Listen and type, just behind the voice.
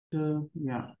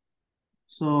Yeah.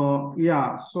 So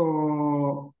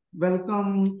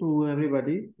welcome to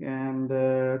everybody and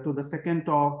to the second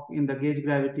talk in the gauge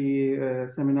gravity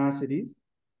seminar series.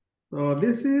 So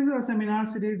this is a seminar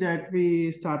series that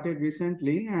we started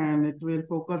recently, and it will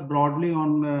focus broadly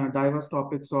on diverse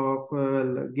topics of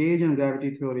gauge and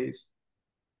gravity theories.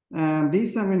 And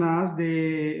these seminars,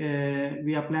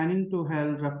 we are planning to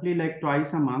hold roughly like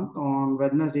twice a month on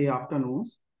Wednesday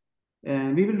afternoons.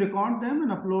 And we will record them and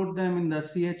upload them in the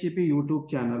CHEP YouTube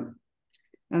channel.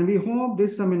 And we hope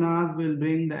these seminars will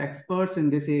bring the experts in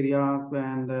this area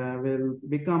and will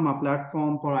become a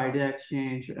platform for idea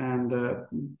exchange and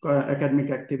academic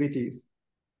activities.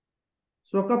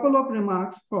 So a couple of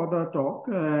remarks for the talk.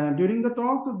 During the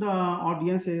talk, the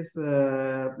audience is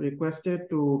requested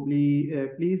to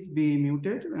please be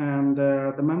muted, and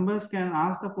the members can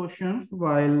ask the questions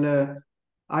while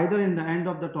either in the end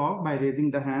of the talk by raising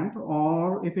the hand,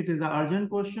 or if it is an urgent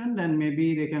question, then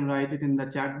maybe they can write it in the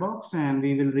chat box and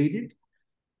we will read it.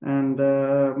 And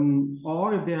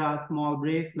or if there are small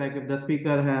breaks, like if the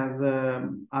speaker has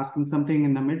asking something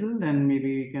in the middle, then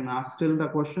maybe we can ask still the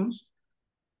questions.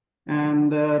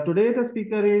 And today the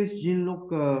speaker is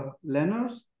Jean-Luc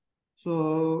Lehners.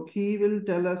 So he will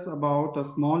tell us about a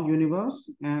small universe,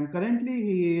 and currently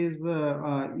he is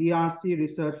ERC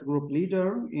research group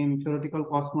leader in theoretical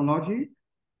cosmology.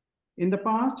 In the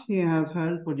past, he has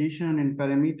held position in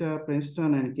Parameter,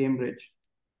 Princeton, and Cambridge.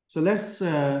 So let's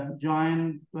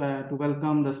join to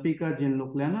welcome the speaker,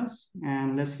 Jean-Luc Lehners,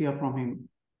 and let's hear from him.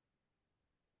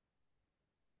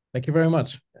 Thank you very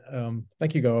much.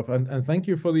 Thank you, Gaurav, and thank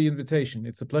you for the invitation.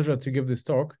 It's a pleasure to give this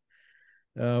talk.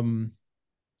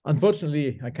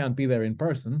 Unfortunately, I can't be there in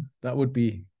person. That would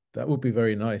be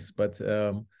very nice, but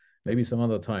maybe some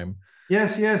other time.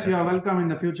 Yes, you are welcome in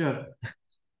the future.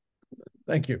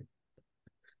 Thank you.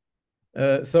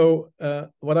 So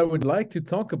what I would like to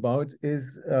talk about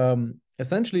is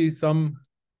essentially some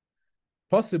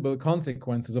possible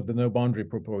consequences of the no boundary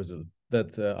proposal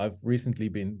that I've recently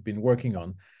been working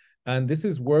on. And this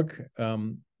is work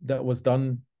that was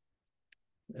done.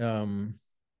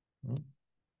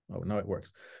 Oh, now it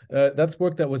works. That's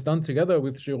work that was done together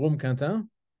with Jérôme Quintin,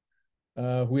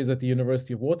 who is at the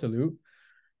University of Waterloo.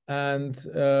 And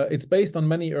it's based on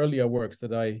many earlier works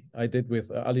that I did with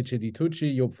Alice Di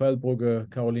Tucci, Job Feldbrugge,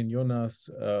 Caroline Jonas,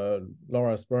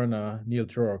 Laura Sperner, Neil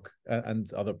Turok, and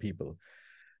other people.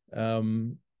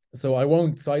 So I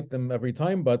won't cite them every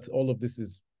time, but all of this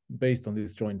is based on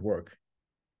this joint work.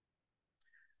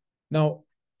 Now,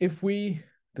 if we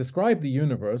describe the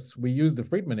universe, we use the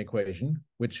Friedmann equation,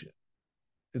 which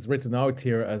is written out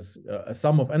here as a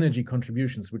sum of energy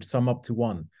contributions, which sum up to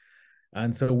 1.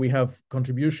 And so we have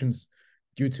contributions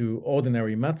due to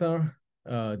ordinary matter,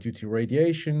 due to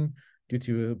radiation, due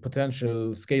to a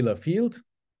potential scalar field,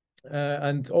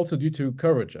 and also due to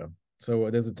curvature. So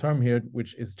there's a term here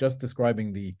which is just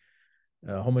describing the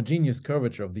homogeneous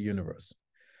curvature of the universe.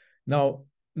 Now,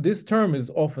 this term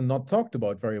is often not talked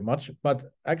about very much, but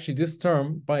actually this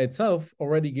term by itself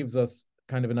already gives us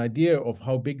kind of an idea of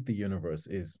how big the universe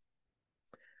is.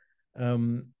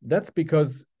 That's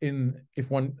because if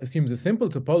one assumes a simple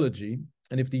topology,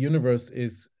 and if the universe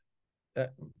is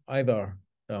either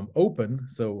open,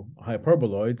 so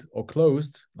hyperboloid, or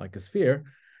closed, like a sphere,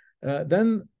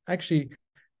 then actually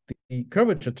the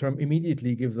curvature term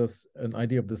immediately gives us an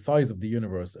idea of the size of the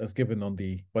universe as given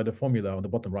by the formula on the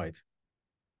bottom right.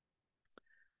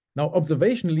 Now,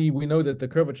 observationally, we know that the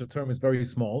curvature term is very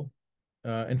small.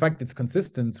 In fact, it's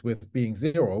consistent with being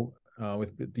 0,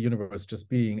 with the universe just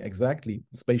being exactly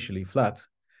spatially flat.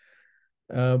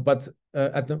 But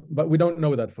we don't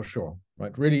know that for sure,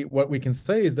 right? Really, what we can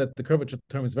say is that the curvature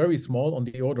term is very small, on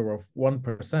the order of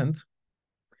 1%.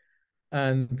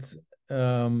 And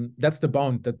that's the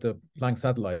bound that the Planck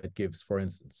satellite gives, for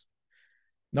instance.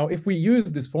 Now, if we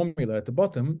use this formula at the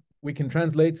bottom, we can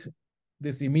translate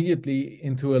this immediately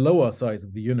into a lower size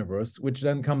of the universe, which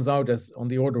then comes out as on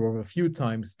the order of a few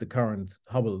times the current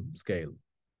Hubble scale.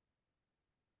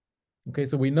 Okay,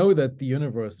 so we know that the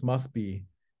universe must be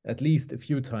at least a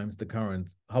few times the current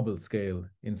Hubble scale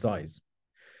in size.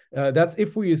 That's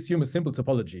if we assume a simple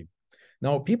topology.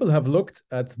 Now, people have looked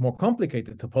at more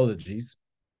complicated topologies.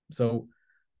 So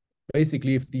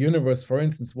basically, if the universe, for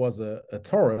instance, was a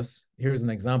torus, here's an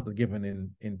example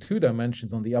given in 2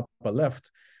 dimensions on the upper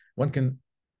left. One can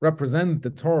represent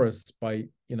the torus by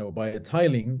a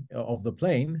tiling of the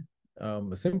plane, a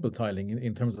simple tiling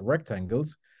in terms of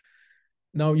rectangles.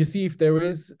 Now you see if there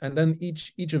is, and then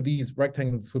each of these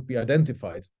rectangles would be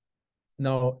identified.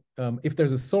 Now, if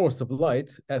there's a source of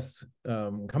light, S,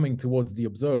 coming towards the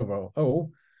observer, O,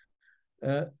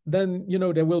 then, you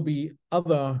know, there will be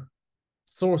other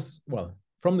source, well,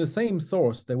 from the same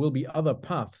source, there will be other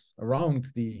paths around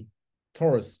the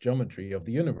torus geometry of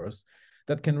the universe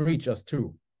that can reach us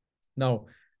too. Now,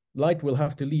 light will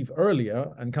have to leave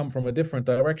earlier and come from a different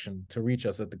direction to reach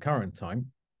us at the current time.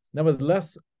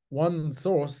 Nevertheless, one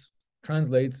source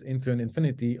translates into an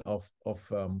infinity of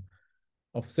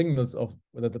signals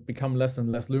that become less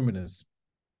and less luminous.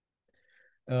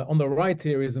 On the right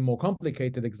here is a more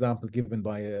complicated example given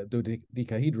by a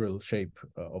dodecahedral shape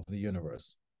of the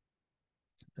universe.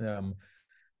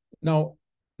 Now,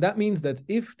 that means that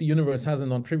if the universe has a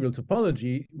non-trivial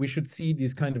topology, we should see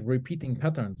these kind of repeating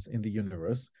patterns in the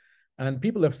universe. And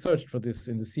people have searched for this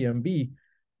in the CMB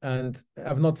and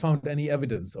have not found any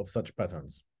evidence of such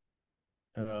patterns.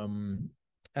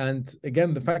 And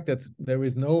again, the fact that there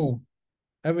is no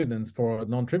evidence for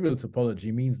non-trivial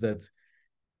topology means that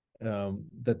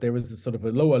there is a sort of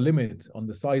a lower limit on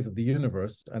the size of the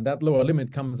universe, and that lower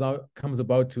limit comes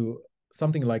about to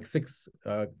something like 6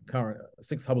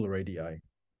 Hubble radii.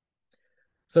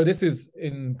 So this is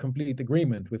in complete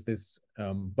agreement with this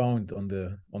bound on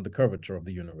the curvature of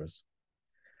the universe.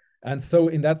 And so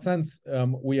in that sense,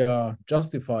 we are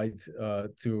justified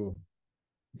to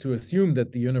assume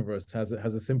that the universe has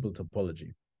a simple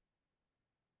topology.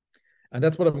 And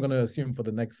that's what I'm going to assume for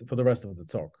the rest of the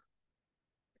talk.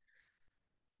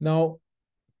 Now,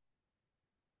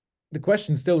 the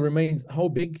question still remains, how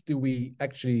big do we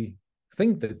actually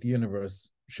think that the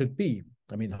universe should be?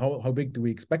 I mean, how big do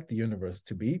we expect the universe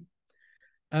to be?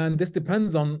 And this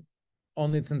depends on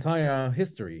its entire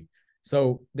history.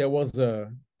 So there was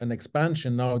an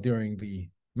expansion now during the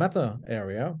matter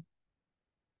era.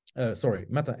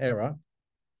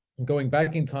 Going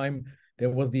back in time, there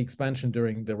was the expansion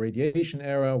during the radiation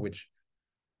era, which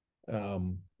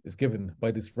is given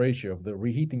by this ratio of the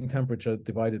reheating temperature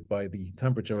divided by the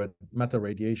temperature at matter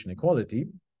radiation equality.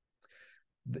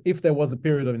 If there was a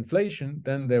period of inflation,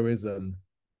 then there is an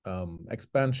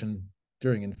expansion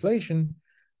during inflation.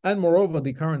 And moreover,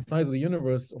 the current size of the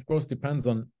universe, of course, depends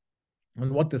on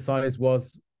what the size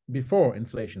was before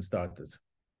inflation started,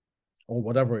 or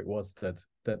whatever it was that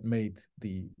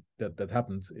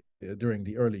happened during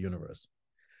the early universe.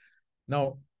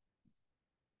 Now,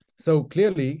 so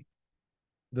clearly,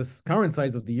 this current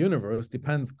size of the universe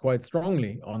depends quite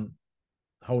strongly on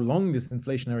how long this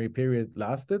inflationary period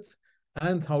lasted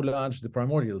and how large the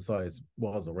primordial size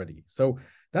was already. So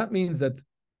that means that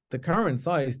the current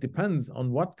size depends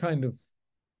on what kind of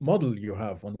model you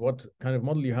have, for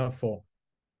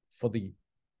the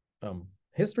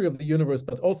history of the universe,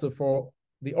 but also for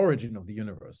the origin of the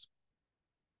universe.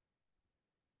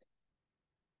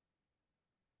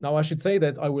 Now, I should say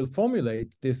that I will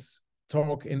formulate this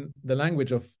talk in the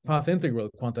language of path integral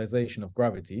quantization of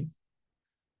gravity.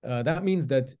 That means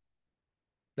that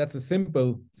that's a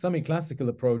simple semi-classical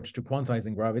approach to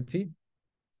quantizing gravity,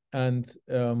 and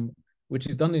which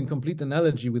is done in complete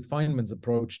analogy with Feynman's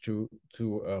approach to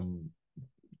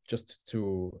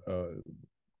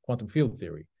quantum field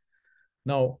theory.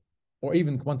 Now, or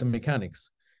even quantum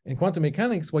mechanics. In quantum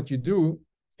mechanics, what you do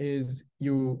is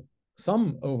you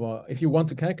sum over, if you want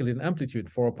to calculate an amplitude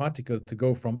for a particle to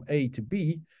go from A to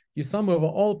B, you sum over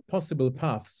all possible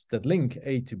paths that link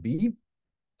A to B,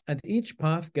 and each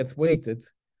path gets weighted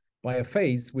by a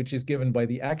phase, which is given by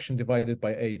the action divided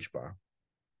by h bar.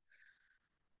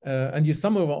 And you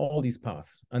sum over all these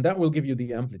paths, and that will give you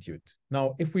the amplitude.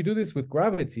 Now, if we do this with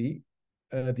gravity,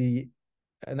 the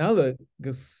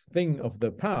analogous thing of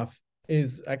the path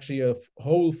is actually a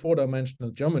whole 4-dimensional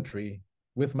geometry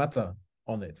with matter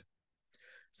on it.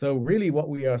 So really what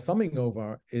we are summing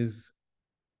over is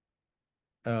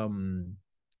an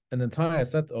entire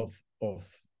set of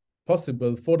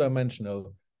possible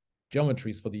 4-dimensional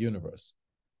geometries for the universe.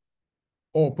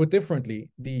 Or put differently,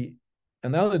 the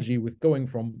analogy with going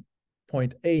from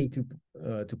point A to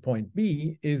point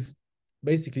B is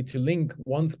basically to link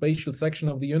one spatial section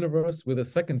of the universe with a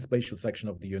second spatial section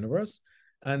of the universe.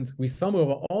 And we sum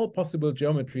over all possible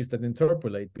geometries that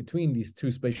interpolate between these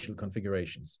two spatial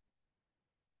configurations.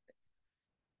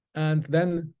 And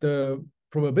then the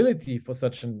probability for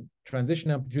such a transition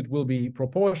amplitude will be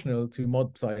proportional to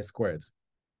mod psi squared,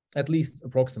 at least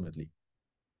approximately.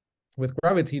 With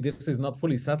gravity, this is not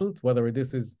fully settled, whether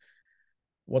this is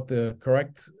what the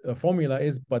correct formula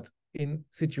is, but in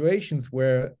situations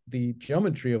where the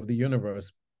geometry of the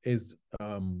universe is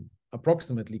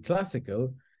approximately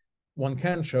classical, one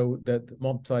can show that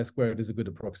mod psi squared is a good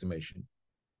approximation.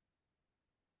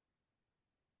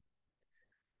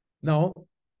 Now,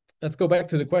 let's go back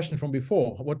to the question from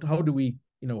before.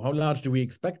 How large do we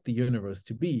expect the universe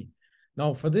to be?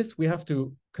 Now, for this, we have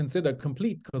to consider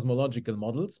complete cosmological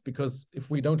models, because if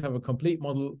we don't have a complete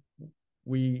model,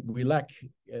 we lack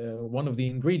one of the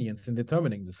ingredients in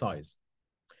determining the size.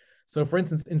 So, for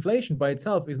instance, inflation by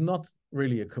itself is not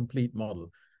really a complete model.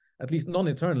 At least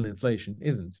non-eternal inflation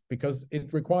isn't, because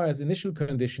it requires initial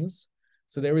conditions.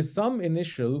 So there is some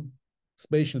initial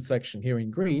spatial section here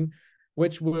in green,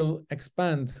 which will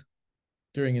expand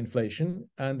during inflation,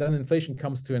 and then inflation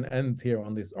comes to an end here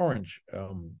on this orange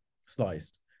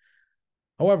slice.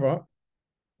 However,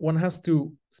 one has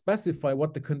to specify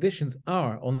what the conditions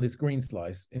are on this green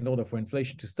slice in order for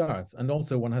inflation to start, and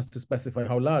also one has to specify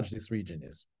how large this region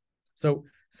is. So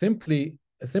simply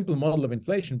a simple model of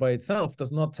inflation by itself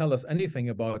does not tell us anything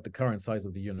about the current size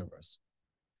of the universe.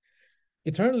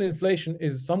 Eternal inflation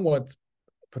is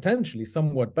potentially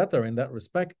somewhat better in that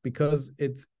respect, because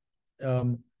it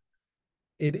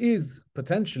is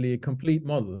potentially a complete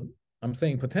model. I'm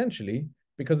saying potentially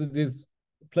because it is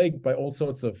plagued by all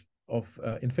sorts of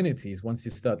infinities once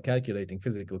you start calculating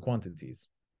physical quantities.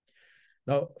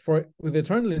 Now, with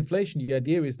eternal inflation, the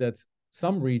idea is that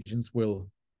some regions will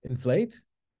inflate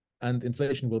and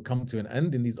inflation will come to an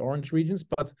end in these orange regions,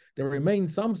 but there remain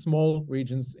some small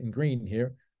regions in green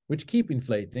here which keep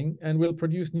inflating and will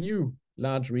produce new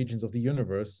large regions of the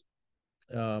universe,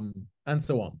 and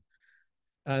so on.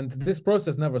 And this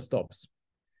process never stops.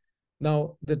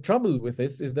 Now, the trouble with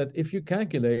this is that if you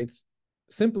calculate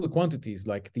simple quantities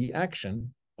like the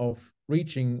action of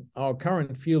reaching our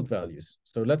current field values,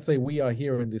 so let's say we are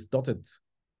here in this dotted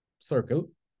circle,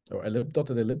 or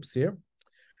dotted ellipse here,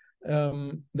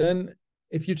 then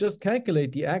if you just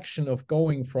calculate the action of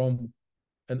going from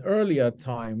an earlier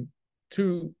time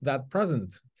to that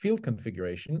present field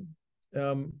configuration,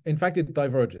 in fact, it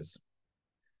diverges.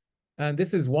 And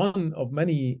this is one of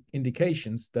many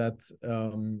indications that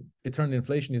eternal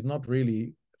inflation is not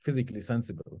really physically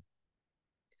sensible.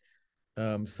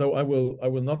 So I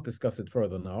will not discuss it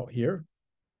further now here.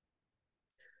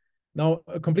 Now,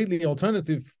 a completely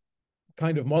alternative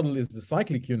kind of model is the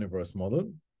cyclic universe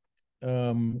model.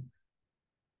 And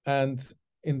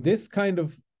in this kind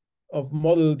of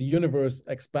model, the universe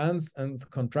expands and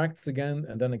contracts again,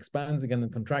 and then expands again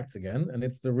and contracts again. And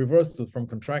it's the reversal from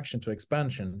contraction to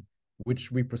expansion,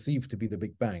 which we perceive to be the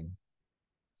Big Bang.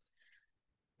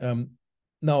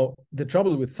 Now, the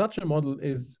trouble with such a model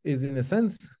is in a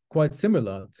sense quite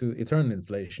similar to eternal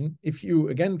inflation. If you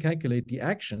again calculate the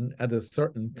action at a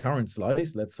certain current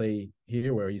slice, let's say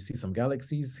here where you see some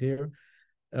galaxies here,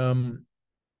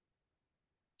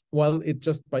 well, it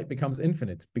just becomes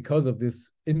infinite because of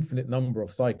this infinite number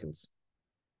of cycles.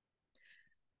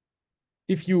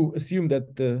 If you assume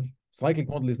that the cyclic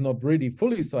model is not really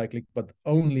fully cyclic, but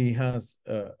only has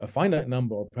a finite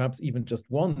number, or perhaps even just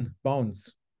one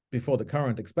bounce before the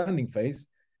current expanding phase,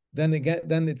 then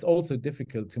it's also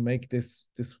difficult to make this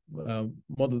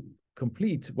model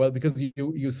complete. Well, because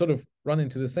you sort of run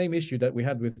into the same issue that we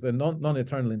had with the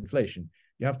non-eternal inflation.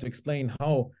 You have to explain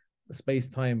how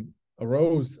space-time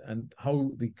arose and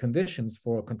how the conditions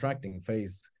for a contracting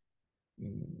phase,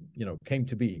 came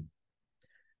to be.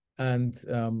 And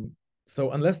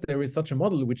so unless there is such a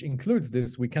model which includes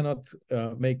this, we cannot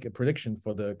make a prediction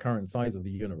for the current size of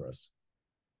the universe.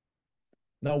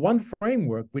 Now, one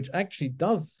framework which actually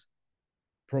does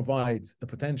provide a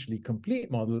potentially complete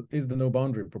model is the no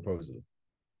boundary proposal.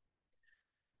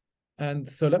 And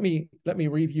so let me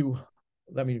review,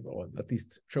 or at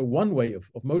least show one way of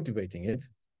motivating it.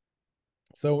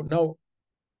 So now,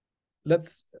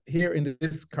 here in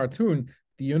this cartoon,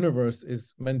 the universe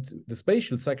is the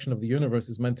spatial section of the universe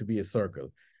is meant to be a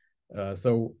circle.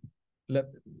 So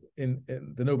in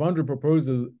the no boundary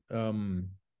proposal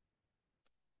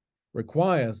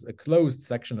requires a closed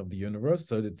section of the universe.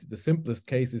 So that the simplest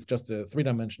case is just a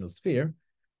three-dimensional sphere.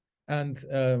 And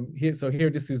here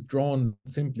this is drawn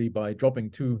simply by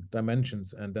dropping 2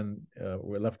 dimensions, and then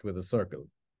we're left with a circle.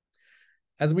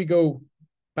 As we go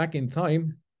back in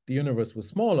time, the universe was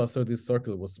smaller, so this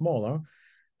circle was smaller.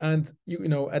 And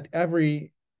at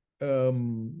every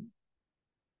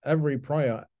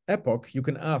prior epoch, you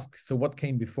can ask, so what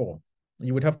came before?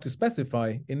 You would have to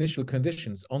specify initial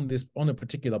conditions on a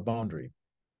particular boundary.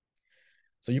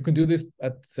 So you can do this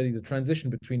at, say, the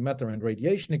transition between matter and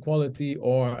radiation equality,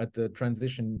 or at the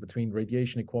transition between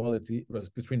radiation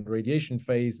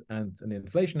phase and an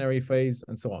inflationary phase,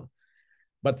 and so on.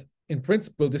 But in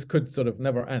principle, this could sort of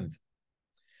never end.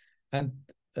 And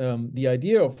the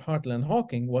idea of Hartle and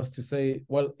Hawking was to say,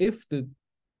 well, if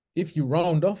you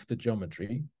round off the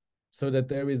geometry so that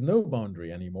there is no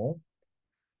boundary anymore,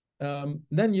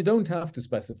 then you don't have to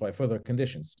specify further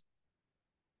conditions.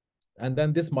 And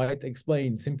then this might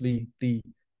explain simply the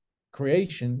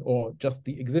creation or just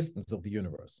the existence of the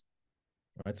universe,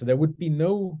 right? So there would be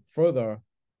no further,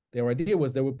 their idea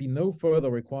was there would be no further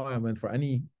requirement for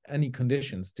any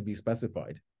conditions to be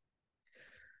specified.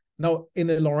 Now, in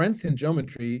a Lorentzian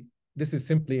geometry, this is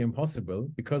simply impossible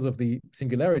because of the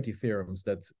singularity theorems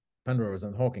that Penrose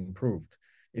and Hawking proved.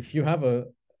 If you have a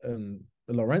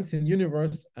Lorentzian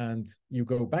universe and you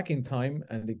go back in time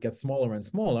and it gets smaller and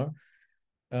smaller,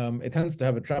 it tends to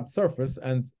have a trapped surface,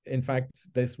 and in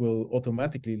fact, this will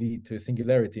automatically lead to a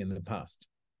singularity in the past.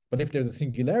 But if there's a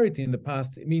singularity in the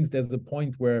past, it means there's a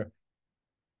point where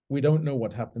we don't know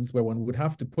what happens, where one would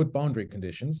have to put boundary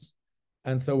conditions.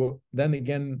 And so then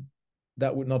again,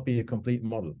 that would not be a complete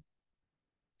model.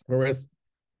 Whereas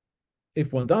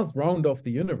if one does round off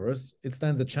the universe, it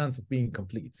stands a chance of being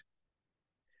complete.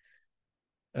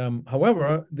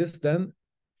 However, this then,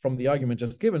 from the argument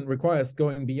just given, requires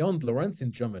going beyond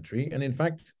Lorentzian geometry. And in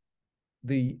fact,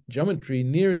 the geometry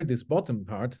near this bottom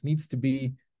part needs to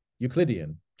be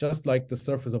Euclidean, just like the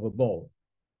surface of a ball.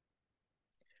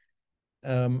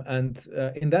 In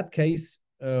that case,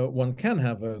 one can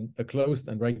have a closed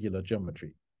and regular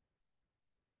geometry.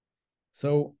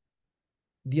 So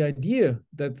the idea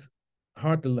that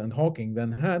Hartle and Hawking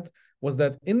then had was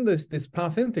that in this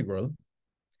path integral,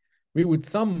 we would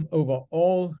sum over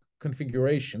all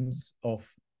configurations of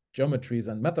geometries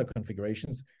and meta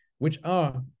configurations which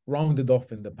are rounded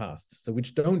off in the past, so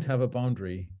which don't have a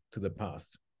boundary to the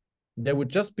past. There would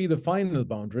just be the final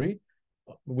boundary,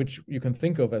 which you can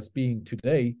think of as being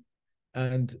today,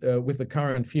 and with the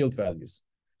current field values.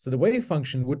 So the wave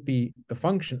function would be a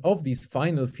function of these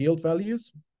final field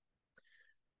values,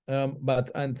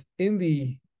 and in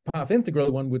the path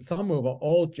integral, one would sum over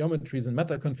all geometries and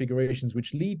meta configurations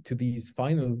which lead to these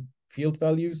final field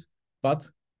values, but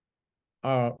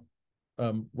are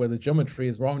where the geometry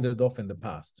is rounded off in the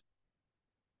past.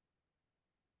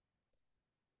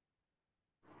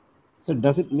 So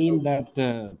does it mean that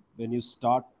when you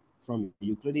start from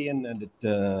Euclidean and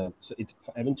so it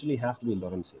eventually has to be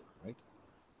Lorentzian, right?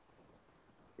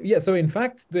 Yeah. So in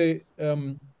fact, the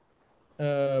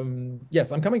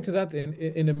yes, I'm coming to that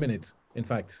in a minute. In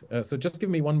fact, so just give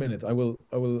me 1 minute. I will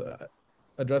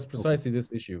address precisely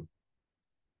this issue.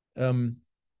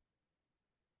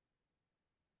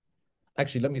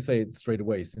 Actually, let me say it straight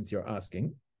away since you're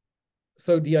asking.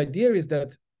 So the idea is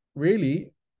that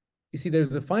really, you see,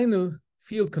 there's a final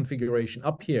field configuration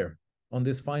up here on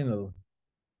this final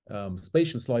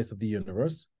spatial slice of the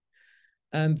universe.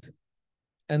 And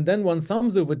then one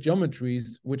sums over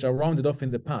geometries which are rounded off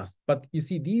in the past. But you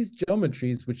see, these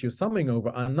geometries which you're summing over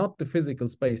are not the physical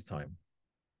space-time.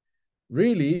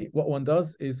 Really, what one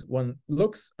does is one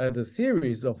looks at a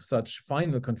series of such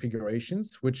final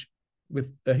configurations, which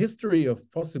with a history of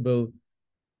possible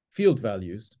field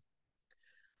values.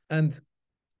 And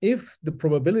if the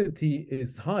probability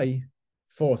is high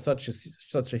for such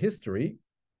a history,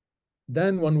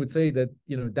 then one would say that,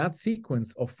 you know, that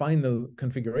sequence of final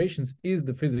configurations is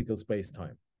the physical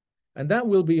space-time. And that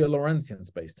will be a Lorentzian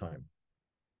space-time.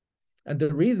 And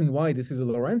the reason why this is a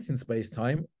Lorentzian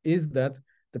space-time is that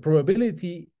the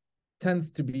probability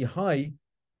tends to be high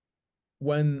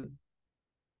when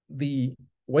the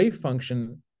wave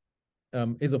function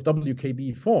is of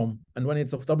WKB form. And when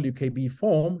it's of WKB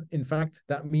form, in fact,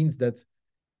 that means that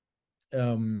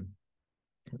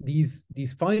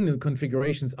these final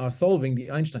configurations are solving the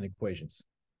Einstein equations,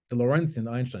 the Lorentzian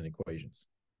Einstein equations.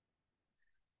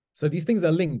 So these things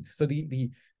are linked. So the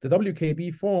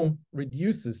WKB form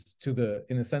reduces to the,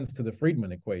 in a sense, to the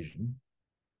Friedmann equation.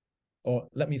 Or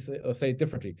let me say it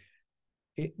differently.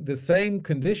 The same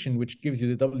condition which gives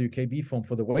you the WKB form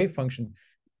for the wave function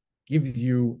gives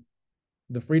you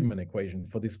the Friedmann equation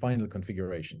for these final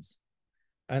configurations.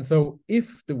 And so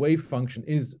if the wave function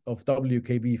is of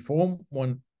WKB form,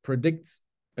 one predicts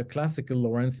a classical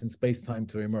Lorentzian spacetime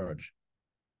to emerge.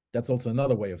 That's also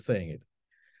another way of saying it.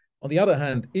 On the other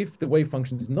hand, if the wave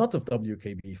function is not of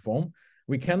WKB form,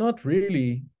 we cannot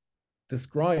really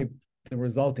describe the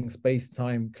resulting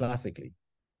spacetime classically.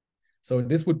 So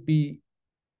this would be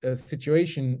a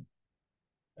situation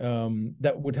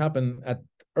that would happen at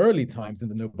early times in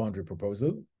the no boundary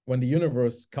proposal, when the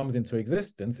universe comes into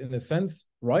existence. In a sense,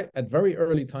 right at very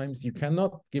early times, you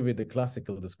cannot give it a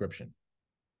classical description.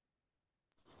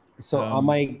 So am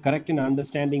I correct in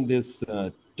understanding this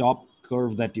top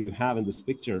curve that you have in this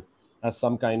picture as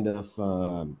some kind of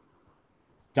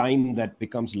time that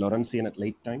becomes Lorentzian at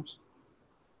late times?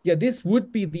 Yeah, this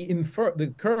would be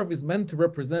the curve is meant to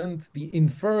represent the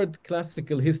inferred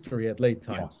classical history at late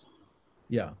times.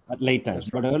 Yeah. At late times,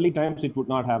 That's but early times it would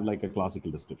not have like a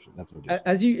classical description. That's what you're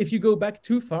saying. if you go back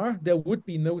too far, there would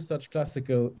be no such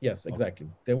classical. Yes, exactly.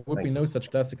 There would be no such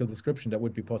classical description that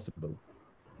would be possible.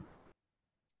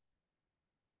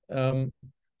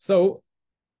 So,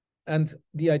 and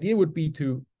the idea would be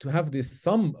to have this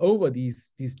sum over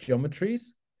these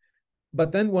geometries,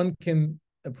 but then one can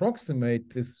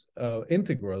approximate this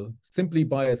integral simply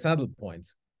by a saddle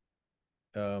point.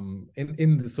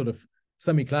 In the sort of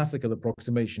semi-classical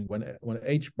approximation, when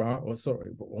h bar, or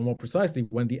sorry, or more precisely,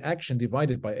 when the action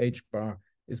divided by h bar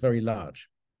is very large.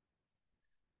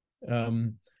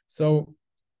 So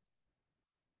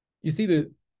you see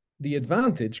the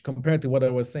advantage compared to what I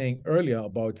was saying earlier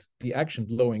about the action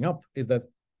blowing up is that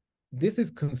this is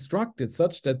constructed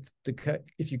such that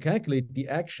if you calculate the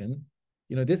action,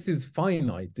 you know, this is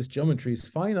finite. This geometry is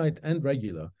finite and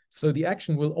regular. So the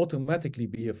action will automatically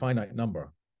be a finite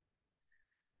number.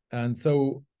 And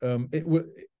so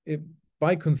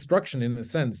by construction, in a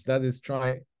sense, that is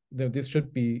this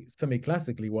should be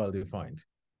semi-classically well defined.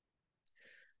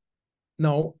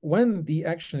 Now, when the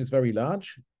action is very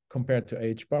large compared to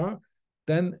h bar,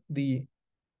 then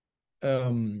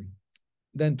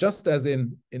then just as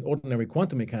in ordinary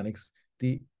quantum mechanics,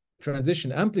 the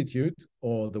transition amplitude,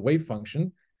 or the wave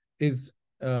function, is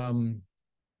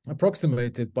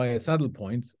approximated by a saddle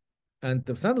point. And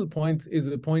the saddle point is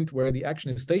a point where the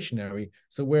action is stationary,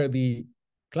 so where the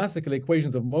classical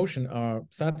equations of motion are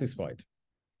satisfied.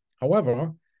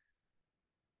 However,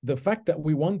 the fact that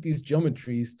we want these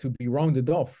geometries to be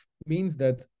rounded off means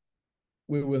that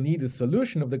we will need a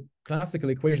solution of the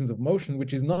classical equations of motion,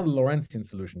 which is not a Lorentzian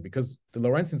solution, because the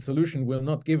Lorentzian solution will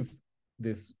not give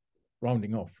this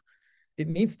rounding off. It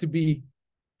needs to be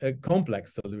a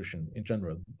complex solution in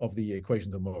general of the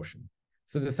equations of motion.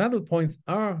 So the saddle points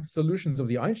are solutions of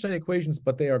the Einstein equations,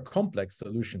 but they are complex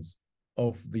solutions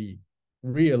of the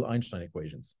real Einstein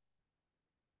equations.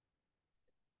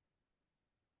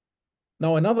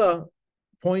 Now, another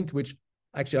point, which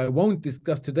actually I won't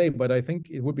discuss today, but I think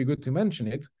it would be good to mention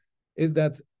it, is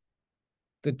that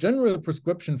the general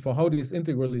prescription for how this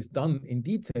integral is done in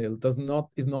detail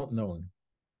is not known.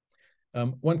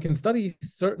 One can study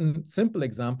certain simple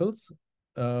examples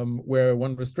where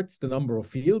one restricts the number of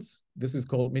fields. This is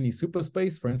called mini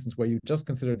superspace, for instance, where you just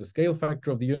consider the scale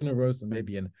factor of the universe and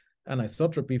maybe an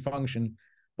anisotropy function,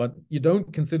 but you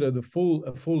don't consider a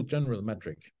full general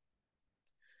metric.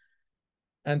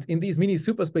 And in these mini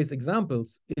superspace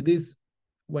examples, it is,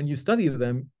 when you study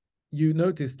them, you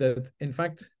notice that, in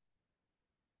fact,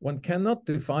 one cannot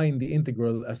define the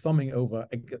integral as summing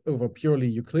over purely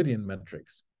Euclidean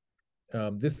metrics.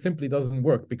 This simply doesn't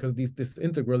work because this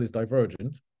integral is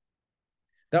divergent.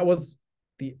 That was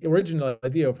the original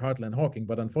idea of Hartle and Hawking,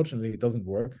 but unfortunately it doesn't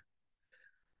work.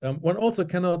 One also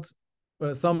cannot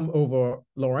sum over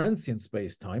Lorentzian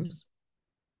spacetimes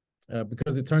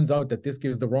because it turns out that this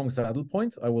gives the wrong saddle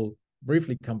point. I will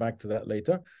briefly come back to that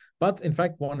later. But in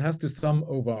fact, one has to sum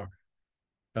over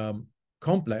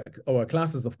complex or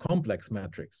classes of complex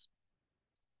metrics.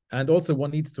 And also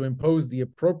one needs to impose the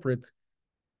appropriate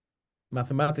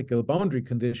mathematical boundary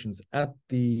conditions at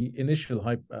the initial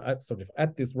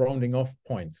at this rounding off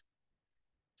point.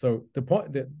 So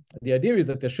the idea is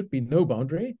that there should be no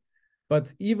boundary,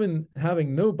 but even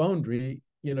having no boundary,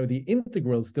 you know, the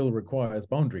integral still requires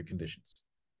boundary conditions,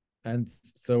 and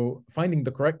so finding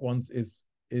the correct ones is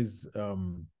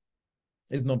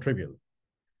non-trivial.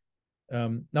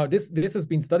 Now this has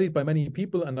been studied by many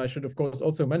people, and I should of course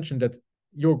also mention that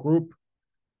your group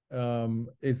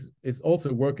is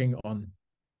also working on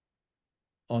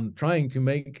trying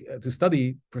to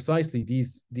study precisely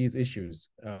these issues,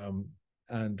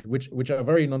 and which are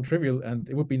very non-trivial. And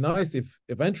it would be nice if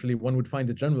eventually one would find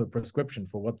a general prescription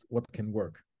for what can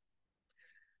work.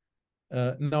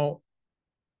 Now,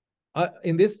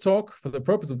 in this talk, for the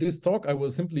purpose of this talk, I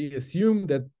will simply assume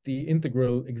that the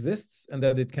integral exists and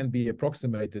that it can be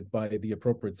approximated by the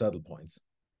appropriate saddle points.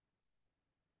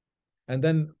 And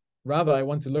then rather, I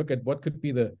want to look at what could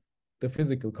be the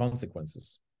physical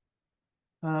consequences.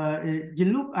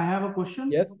 Jean-Luc, I have a question.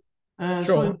 Yes. Sure.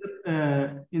 So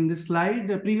in the slide,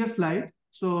 the previous slide,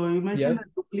 so you mentioned Yes.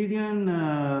 that Euclidean,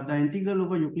 the integral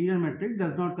over Euclidean metric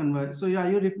does not converge. So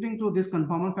are you referring to this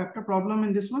conformal factor problem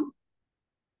in this one?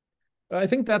 I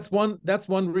think that's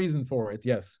one reason for it.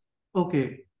 Yes.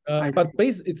 Okay. But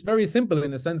it's very simple in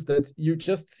the sense that you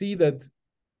just see that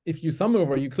if you sum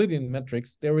over Euclidean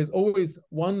metrics, there is always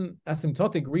one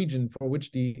asymptotic region for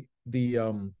which the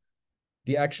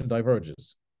action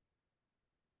diverges.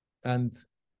 And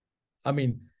I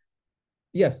mean,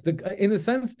 yes, in a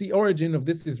sense, the origin of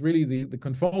this is really the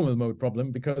conformal mode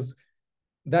problem, because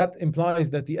that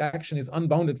implies that the action is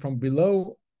unbounded from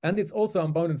below, and it's also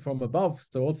unbounded from above.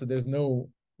 So also there's no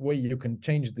way you can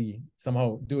change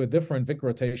somehow do a different Wick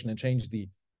rotation and change the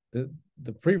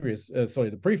previous,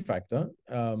 the prefactor,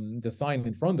 the sign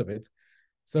in front of it.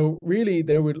 So really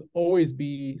there will always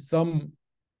be some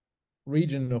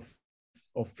region of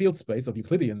field space of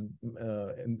Euclidean,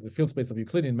 in the field space of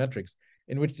Euclidean metrics,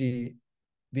 in which the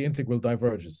integral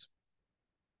diverges.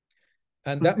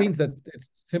 And that means that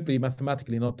it's simply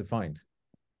mathematically not defined.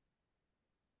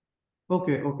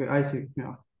 Okay, I see.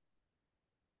 Yeah.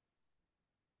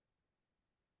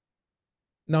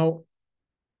 Now,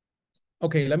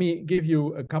 okay, let me give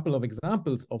you a couple of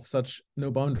examples of such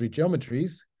no boundary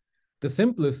geometries. The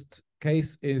simplest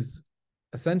case is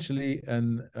essentially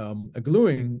a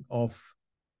gluing of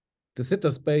de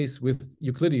Sitter space with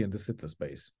Euclidean de Sitter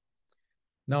space.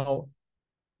 Now,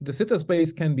 de Sitter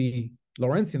space can be,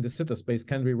 Lorentzian de Sitter space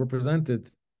can be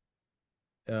represented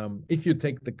if you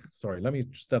take the, sorry, let me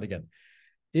start again.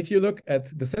 If you look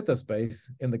at de Sitter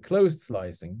space in the closed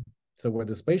slicing, so where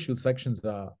the spatial sections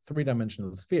are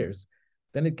three-dimensional spheres,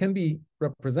 then it can be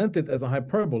represented as a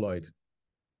hyperboloid,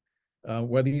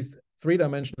 where these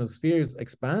three-dimensional spheres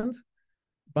expand,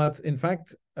 but in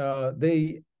fact,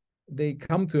 they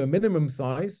come to a minimum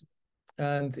size.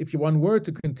 And if one were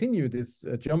to continue this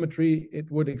geometry,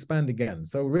 it would expand again.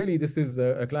 So really, this is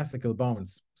a classical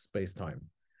bounds space-time.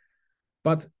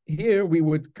 But here we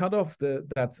would cut off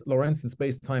that Lorentzian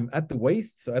space-time at the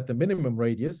waist, so at the minimum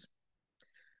radius,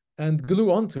 and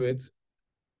glue onto it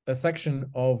a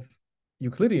section of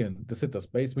Euclidean de Sitter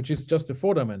space, which is just a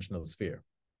four-dimensional sphere.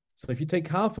 So if you take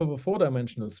half of a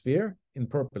four-dimensional sphere in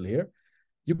purple here,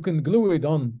 you can glue it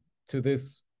on to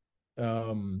this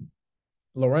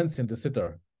Lorentzian de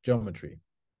Sitter geometry.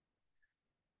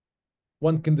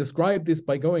 One can describe this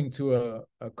by going to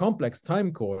a complex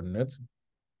time coordinate.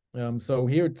 So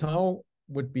here tau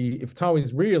would be, if tau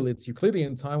is real, it's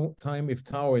Euclidean time. If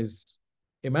tau is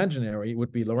imaginary, it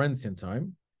would be Lorentzian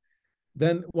time.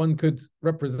 Then one could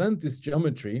represent this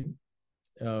geometry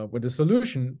where the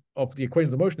solution of the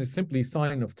equations of motion is simply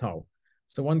sine of tau.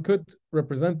 So one could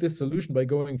represent this solution by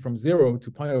going from 0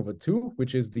 to pi over 2,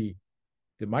 which is the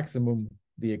maximum,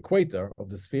 the equator of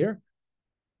the sphere,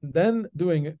 then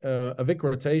doing a Wick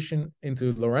rotation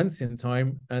into Lorentzian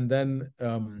time, and then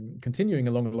continuing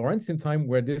along Lorentzian time,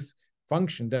 where this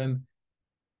function then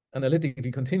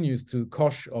analytically continues to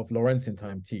cosh of Lorentzian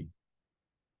time t.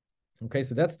 Okay,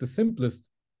 so that's the simplest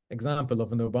example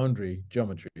of a no-boundary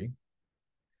geometry.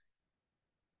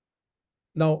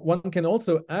 Now, one can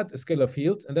also add a scalar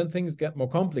field, and then things get more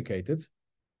complicated.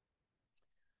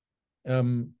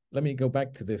 Let me go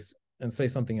back to this and say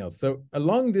something else. So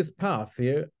along this path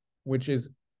here, which is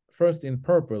first in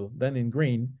purple, then in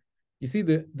green, you see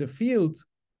the field,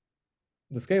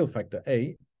 the scale factor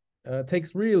A,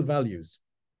 takes real values.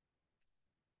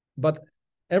 But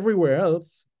everywhere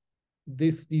else,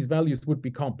 these values would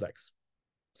be complex.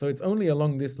 So it's only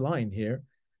along this line here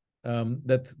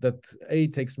that A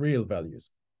takes real values.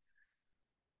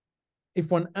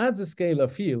 If one adds a scalar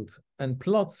field and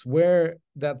plots where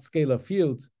that scalar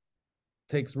field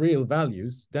takes real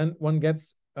values, then one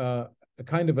gets a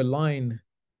kind of a line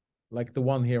like the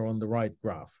one here on the right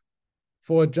graph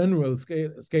for a general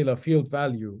scalar field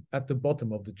value at the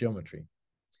bottom of the geometry.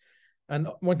 And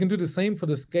one can do the same for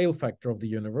the scale factor of the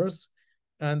universe.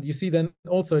 And you see then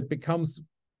also it becomes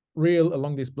real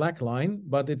along this black line,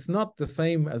 but it's not the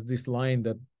same as this line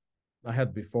that I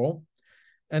had before.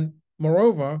 And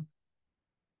moreover,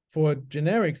 for a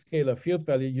generic scalar field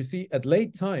value, you see at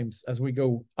late times, as we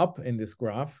go up in this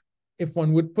graph, if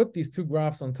one would put these two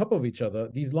graphs on top of each other,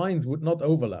 these lines would not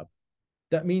overlap.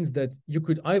 That means that you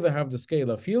could either have the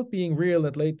scalar field being real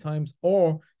at late times,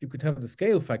 or you could have the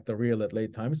scale factor real at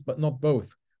late times, but not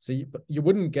both. So you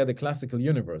wouldn't get a classical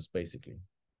universe, basically.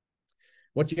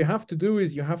 What you have to do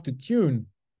is you have to tune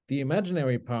the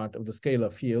imaginary part of the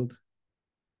scalar field.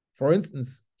 For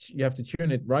instance, you have to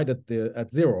tune it right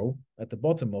at 0, at the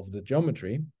bottom of the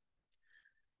geometry.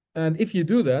 And if you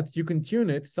do that, you can tune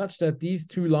it such that these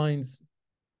two lines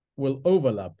will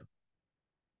overlap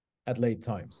at late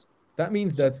times. That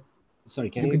means that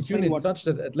sorry, you can tune it such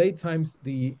that at late times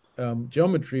the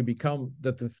geometry become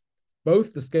that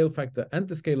both the scale factor and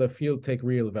the scalar field take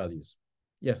real values.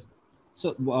 Yes.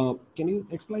 So can you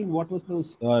explain what was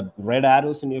those red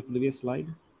arrows in your previous slide?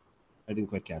 I didn't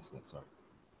quite catch that. Sorry.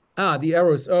 Ah, the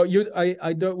arrows. Oh,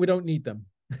 we don't need them.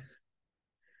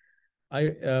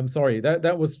 I'm sorry.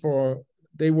 That was for,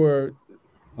 they were.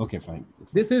 Okay, fine.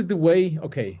 This is the way.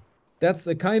 Okay, that's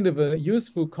a kind of a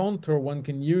useful contour one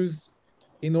can use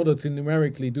in order to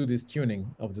numerically do this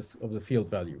tuning of the field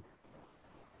value.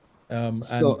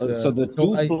 So the so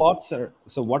two plots are,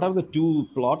 so what are the two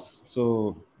plots?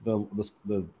 So the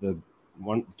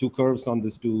two curves on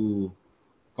these two,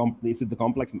 is it the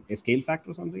complex scale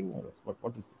factor or something, or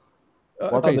what is this?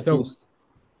 What okay, are the so two?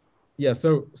 yeah,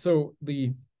 so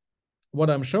what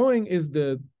I'm showing is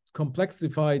the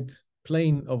complexified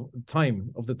plane of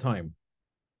time of the time.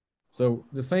 So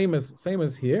the same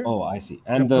as here. Oh, I see. You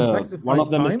And have one of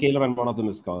complexified them is time, scalar and one of them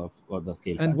is or the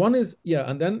scale and factor. one is, yeah,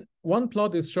 and then one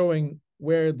plot is showing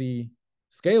where the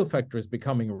scale factor is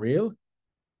becoming real.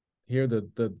 Here,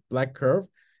 the black curve,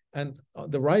 and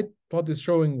the right plot is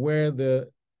showing where the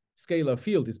scalar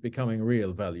field is becoming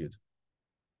real valued.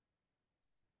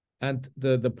 And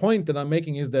the point that I'm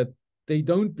making is that they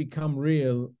don't become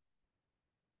real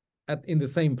in the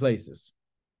same places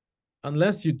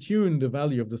unless you tune the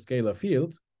value of the scalar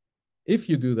field. If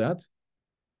you do that,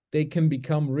 they can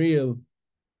become real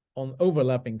on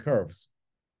overlapping curves.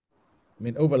 I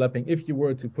mean, overlapping if you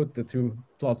were to put the two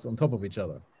plots on top of each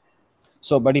other.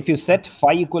 So, but if you set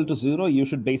phi equal to 0, you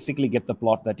should basically get the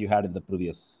plot that you had in the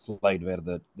previous slide where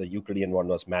the Euclidean one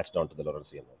was matched onto the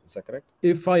Lorentzian one. Is that correct?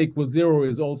 If phi equals 0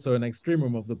 is also an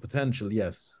extremum of the potential,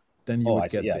 yes, then you would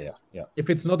get this. Yeah.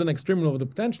 If it's not an extremum of the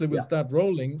potential, it will start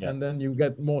rolling, and then you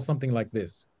get more something like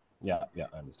this. Yeah,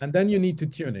 I understand. And then you need to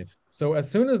tune it. So as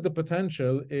soon as the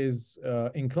potential is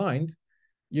inclined,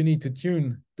 you need to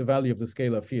tune the value of the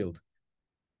scalar field.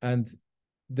 And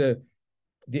the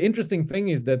interesting thing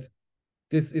is that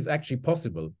this is actually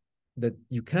possible, that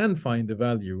you can find a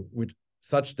value which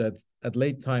such that at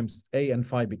late times A and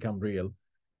phi become real.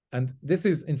 And this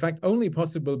is in fact only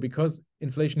possible because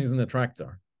inflation is an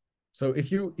attractor. So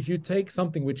if you take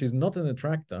something which is not an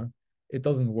attractor, it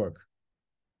doesn't work.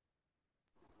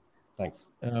 Thanks.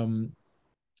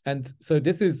 And so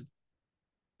this is,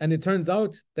 and it turns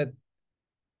out that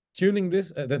tuning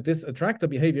this, that this attractor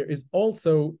behavior is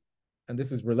also, and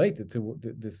this is related to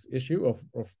this issue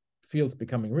of fields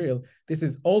becoming real, this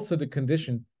is also the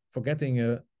condition for getting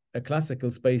a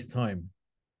classical space-time,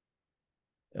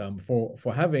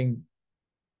 for having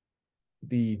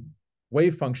the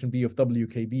wave function be of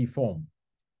WKB form.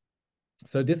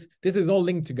 So this is all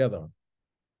linked together.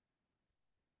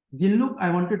 Jean-Luc, I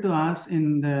wanted to ask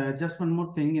just one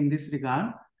more thing in this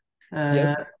regard.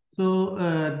 Yes. So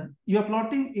you are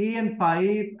plotting A and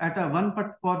phi at one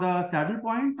part for the saddle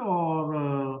point,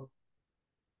 or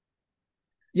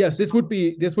yes, this would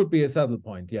be a saddle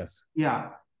point. Yes.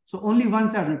 yeah. So only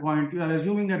one saddle point. You are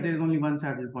assuming that there is only one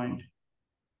saddle point.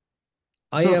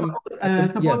 I So am.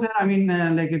 suppose Yes. I mean,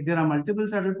 like if there are multiple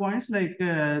saddle points, like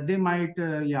they might,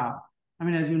 yeah. I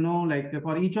mean, as you know, like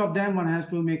for each of them, one has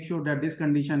to make sure that this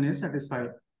condition is satisfied.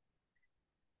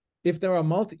 If there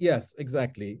are yes,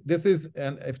 exactly. This is,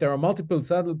 and if there are multiple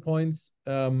saddle points,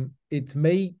 it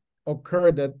may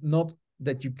occur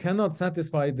that you cannot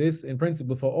satisfy this in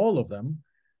principle for all of them,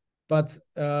 but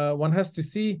one has to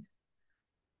see.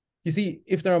 You see,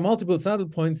 if there are multiple saddle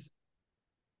points,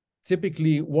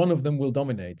 typically one of them will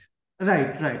dominate.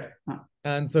 Right.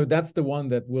 And so that's the one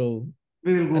that will.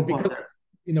 We will go and for because that.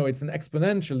 it's an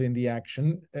exponential in the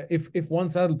action. If one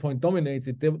saddle point dominates,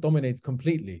 it dominates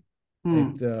completely.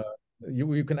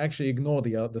 You can actually ignore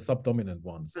the subdominant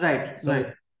ones. Right.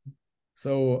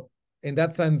 So in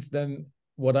that sense, then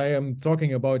what I am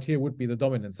talking about here would be the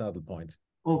dominant saddle point.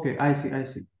 Okay, I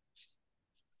see.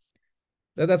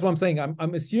 That's what I'm saying.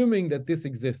 I'm assuming that this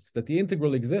exists, that the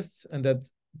integral exists, and that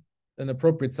an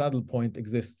appropriate saddle point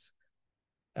exists.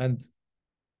 And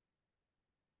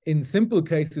in simple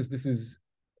cases, this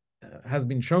has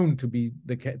been shown to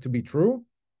be true,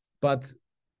 but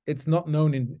it's not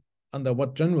known under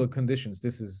what general conditions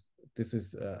this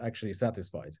is actually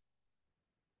satisfied.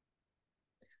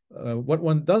 What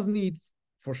one does need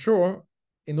for sure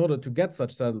in order to get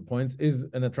such saddle points is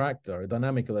an attractor, a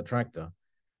dynamical attractor,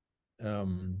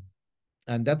 and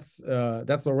that's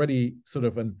already sort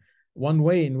of one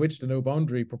way in which the no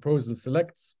boundary proposal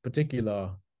selects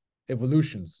particular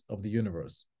evolutions of the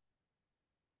universe.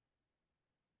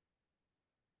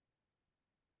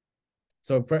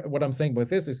 So what I'm saying with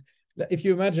this is, if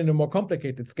you imagine a more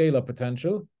complicated scalar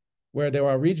potential, where there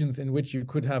are regions in which you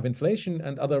could have inflation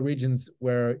and other regions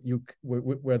where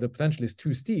the potential is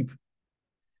too steep,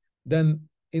 then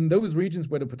in those regions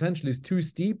where the potential is too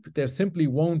steep, there simply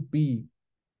won't be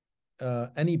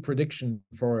any prediction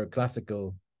for a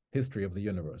classical history of the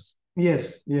universe.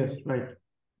 Yes, right.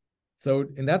 So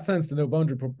in that sense, the no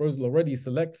boundary proposal already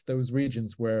selects those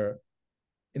regions where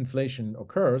inflation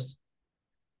occurs,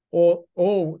 or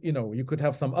you could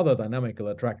have some other dynamical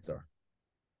attractor.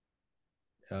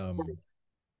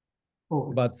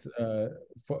 But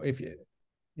for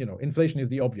inflation is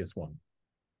the obvious one.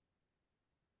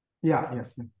 Yeah, yes,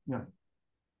 yeah.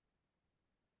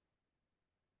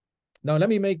 Now, let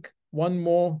me make one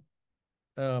more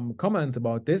comment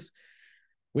about this,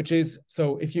 which is,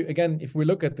 so if we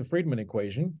look at the Friedmann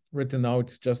equation written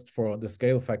out just for the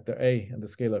scale factor A and the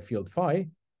scalar field phi,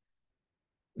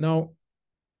 now,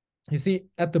 you see,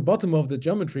 at the bottom of the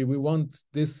geometry, we want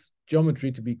this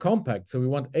geometry to be compact. So we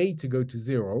want A to go to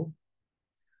 0.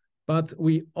 But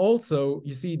we also,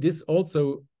 you see, this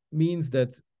also means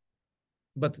that,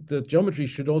 but the geometry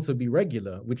should also be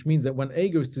regular, which means that when A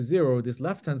goes to 0, this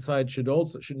left-hand side should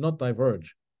not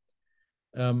diverge.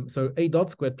 So A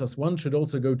dot squared plus 1 should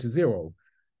also go to 0.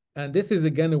 And this is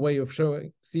again a way of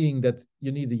seeing that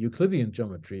you need a Euclidean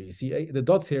geometry. You see, the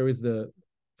dot here is the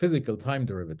physical time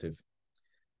derivative.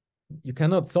 You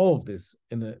cannot solve this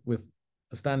with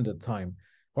a standard time.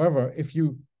 However, if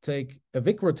you take a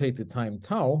Wick rotated time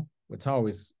tau, where tau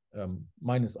is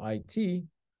minus it,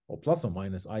 or plus or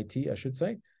minus it, I should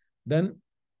say, then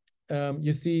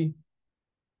you see,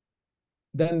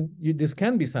 this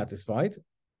can be satisfied.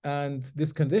 And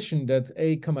this condition that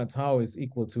A comma tau is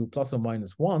equal to plus or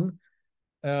minus 1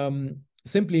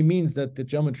 simply means that the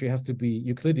geometry has to be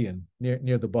Euclidean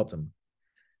near the bottom.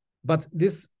 But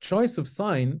this choice of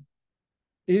sign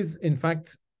is in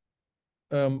fact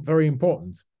very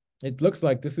important. It looks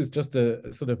like this is just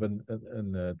a sort of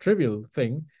a trivial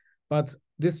thing, but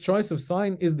this choice of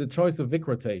sign is the choice of Wick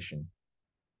rotation.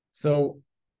 So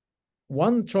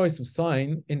one choice of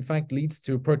sign, in fact, leads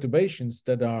to perturbations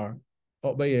that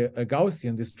obey a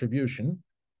Gaussian distribution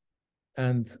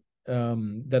and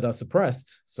that are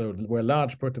suppressed, so where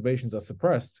large perturbations are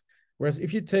suppressed. Whereas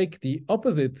if you take the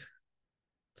opposite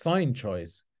sign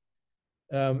choice,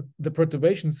 the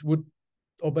perturbations would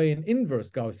obey an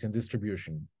inverse Gaussian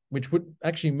distribution, which would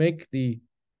actually make the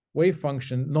wave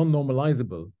function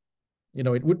non-normalizable. You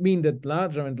know, it would mean that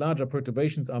larger and larger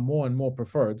perturbations are more and more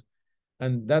preferred,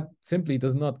 and that simply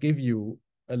does not give you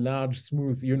a large,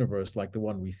 smooth universe like the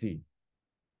one we see.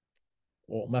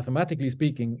 Or mathematically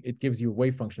speaking, it gives you a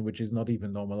wave function which is not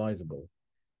even normalizable.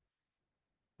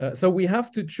 So we have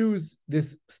to choose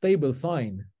this stable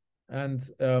sign, and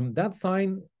that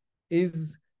sign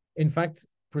is, in fact,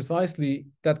 precisely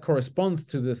that corresponds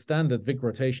to the standard Wick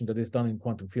rotation that is done in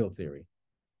quantum field theory.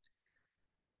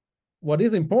 What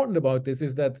is important about this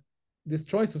is that this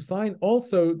choice of sign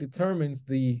also determines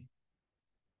the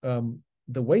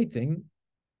weighting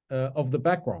of the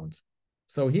background.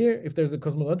 So here, if there's a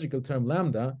cosmological term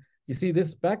lambda, you see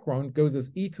this background goes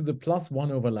as e to the plus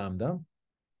 1 over lambda.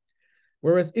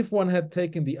 Whereas if one had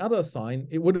taken the other sign,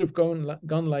 it would have gone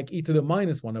like e to the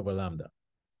minus 1 over lambda.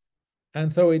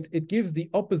 And so it gives the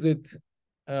opposite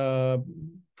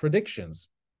predictions,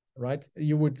 right?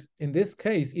 You would, in this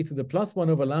case, e to the plus 1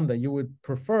 over lambda, you would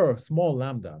prefer small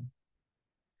lambda.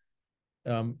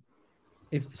 So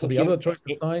the other choice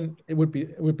of sign, it would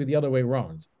be the other way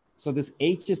around. So this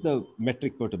h is the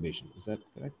metric perturbation. Is that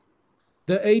correct?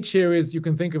 The h here is, you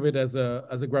can think of it as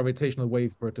a gravitational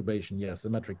wave perturbation. Yes, a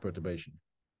metric perturbation.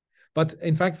 But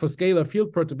in fact, for scalar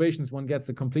field perturbations, one gets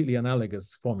a completely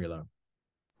analogous formula.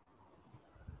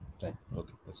 Right.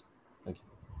 Okay. Yes. Thank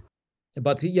you.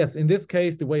 But yes, in this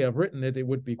case, the way I've written it, it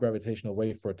would be gravitational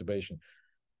wave perturbation.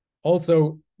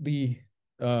 Also, really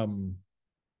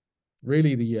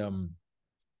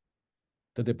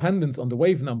the dependence on the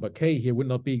wave number k here would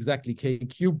not be exactly k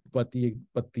cubed, but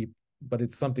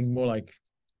it's something more like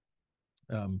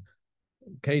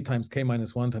k times k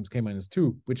minus 1 times k minus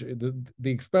 2, which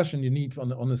the expression you need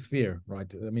on a sphere,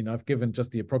 right? I mean, I've given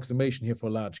just the approximation here for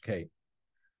large k.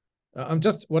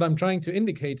 What I'm trying to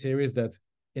indicate here is that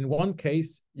in one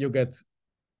case, you get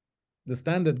the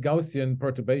standard Gaussian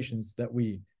perturbations that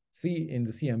we see in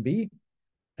the CMB,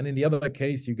 and in the other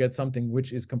case, you get something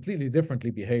which is completely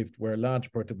differently behaved, where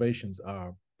large perturbations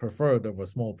are preferred over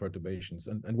small perturbations,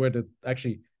 and where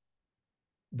actually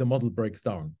the model breaks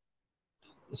down.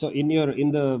 So in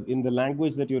the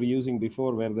language that you're using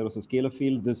before, where there was a scalar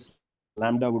field, this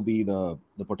lambda would be the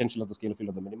potential of the scalar field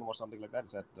at the minimum or something like that.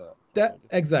 Is that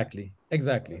exactly?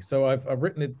 So I've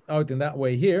written it out in that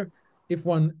way here. If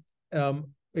one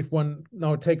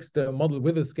now takes the model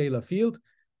with a scalar field,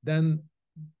 then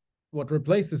what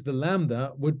replaces the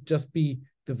lambda would just be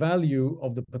the value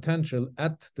of the potential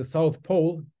at the south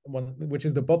pole, which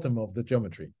is the bottom of the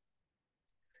geometry.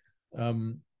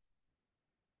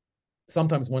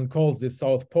 Sometimes one calls this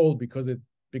south pole because it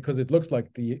looks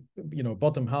like the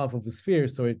bottom half of the sphere.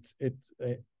 So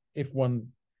if one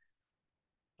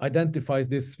identifies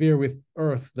this sphere with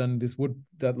Earth, then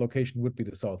that location would be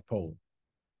the south pole.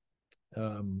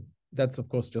 That's of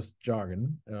course just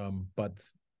jargon, but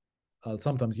I'll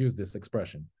sometimes use this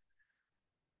expression.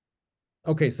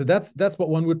 Okay, so that's what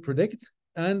one would predict.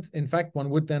 And in fact, one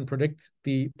would then predict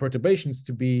the perturbations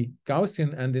to be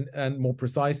Gaussian and more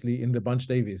precisely in the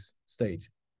Bunch-Davies state.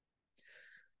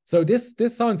 So this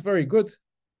sounds very good.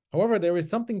 However, there is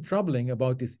something troubling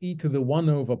about this e to the 1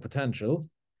 over potential,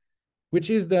 which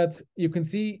is that you can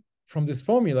see from this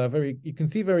formula you can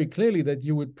see very clearly that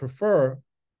you would prefer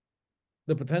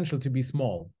the potential to be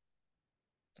small.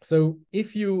 So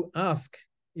if you ask,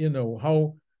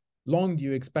 how long do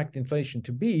you expect inflation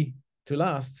to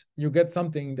last, you get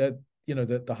something that,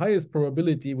 that the highest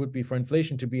probability would be for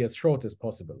inflation to be as short as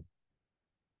possible.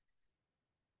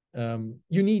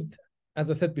 You need, as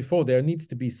I said before, there needs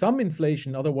to be some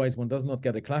inflation, otherwise one does not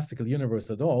get a classical universe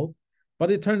at all.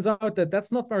 But it turns out that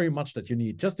that's not very much that you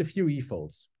need, just a few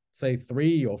e-folds, say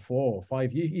 3 or 4 or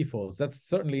 5 e-folds. That's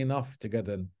certainly enough to get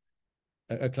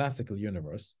a classical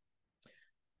universe.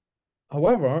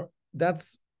 However,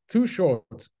 that's too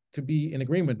short to be in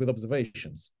agreement with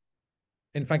observations.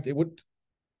 In fact, it would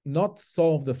not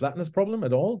solve the flatness problem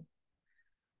at all.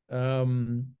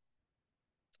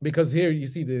 Because here you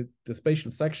see the spatial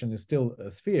section is still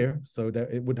a sphere, so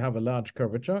that it would have a large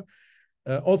curvature.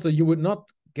 Also, you would not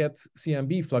get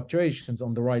CMB fluctuations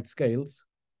on the right scales.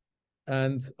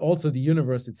 And also the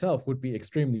universe itself would be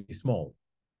extremely small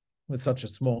with such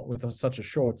a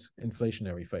short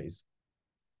inflationary phase.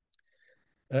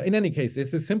 In any case,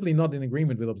 this is simply not in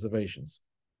agreement with observations.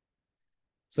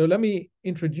 So let me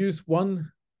introduce one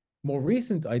more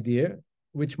recent idea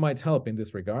which might help in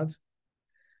this regard.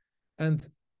 And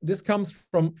this comes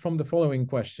from the following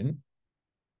question.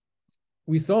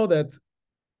 We saw that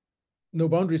no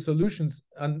boundary solutions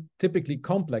are typically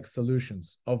complex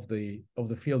solutions of the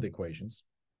field equations.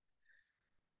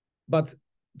 But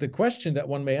the question that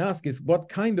one may ask is, what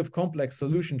kind of complex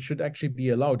solution should actually be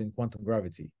allowed in quantum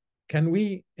gravity? Can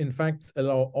we, in fact,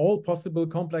 allow all possible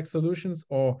complex solutions,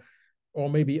 or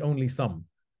maybe only some?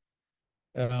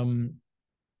 And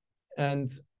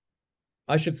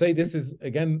I should say this is,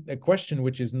 again, a question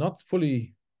which is not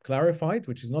fully clarified,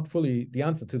 the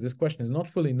answer to this question is not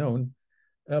fully known,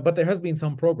 but there has been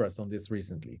some progress on this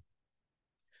recently.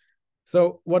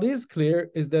 So what is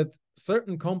clear is that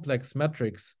certain complex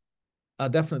metrics are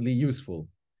definitely useful.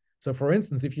 So for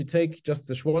instance, if you take just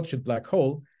the Schwarzschild black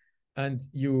hole and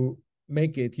you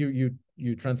make it,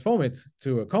 you transform it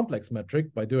to a complex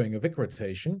metric by doing a Wick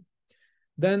rotation,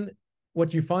 then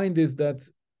what you find is that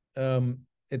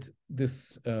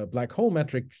this black hole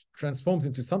metric transforms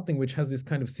into something which has this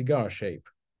kind of cigar shape.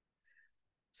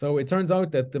 So it turns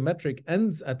out that the metric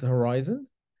ends at the horizon,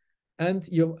 and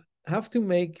you have to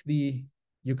make the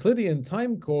Euclidean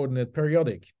time coordinate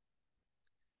periodic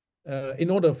in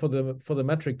order for the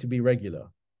metric to be regular.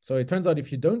 So it turns out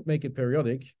if you don't make it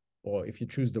periodic, or if you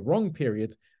choose the wrong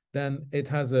period, then it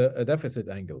has a deficit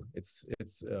angle.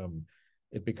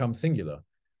 It becomes singular.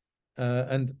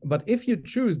 But if you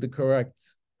choose the correct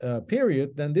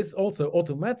period, then this also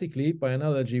automatically, by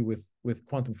analogy with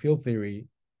quantum field theory,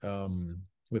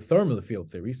 with thermal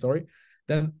field theory,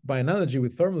 then by analogy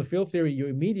with thermal field theory, you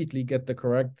immediately get the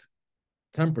correct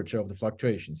temperature of the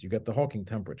fluctuations. You get the Hawking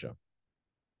temperature.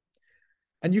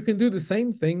 And you can do the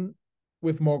same thing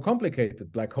with more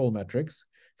complicated black hole metrics.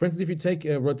 For instance, if you take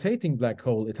a rotating black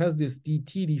hole, it has this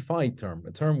dt d phi term,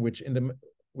 a term which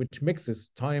mixes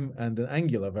time and an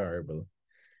angular variable.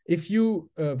 If you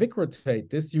Wick rotate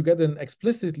this, you get an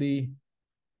explicitly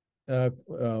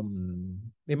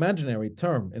imaginary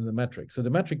term in the metric. So the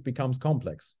metric becomes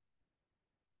complex.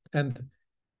 And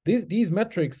these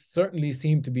metrics certainly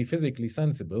seem to be physically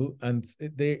sensible, and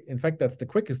in fact, that's the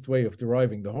quickest way of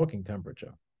deriving the Hawking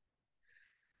temperature.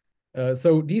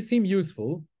 So these seem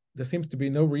useful. There seems to be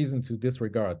no reason to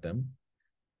disregard them.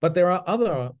 But there are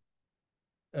other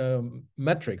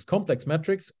metrics, complex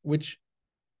metrics, which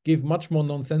give much more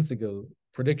nonsensical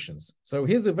predictions. So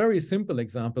here's a very simple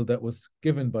example that was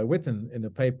given by Witten in a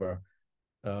paper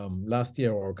last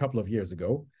year or a couple of years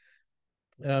ago.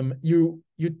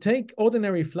 You take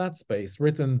ordinary flat space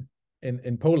written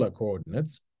in polar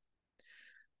coordinates,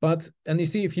 and you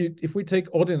see if we take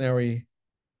ordinary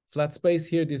flat space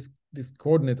here, this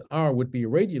coordinate r would be a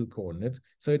radial coordinate,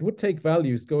 so it would take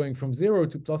values going from 0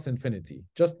 to plus infinity,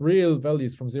 just real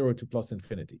values from 0 to plus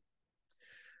infinity.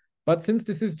 But since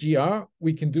this is gr,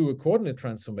 we can do a coordinate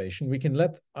transformation. We can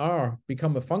let r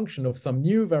become a function of some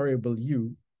new variable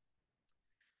u.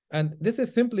 And this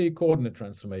is simply a coordinate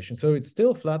transformation. So it's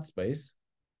still flat space,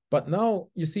 but now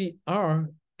you see r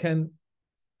can,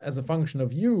 as a function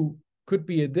of u, could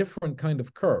be a different kind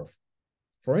of curve.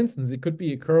 For instance, it could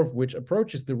be a curve which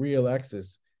approaches the real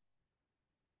axis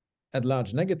at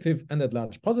large negative and at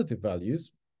large positive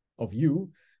values of u,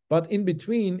 but in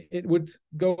between it would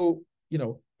go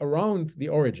around the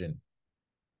origin.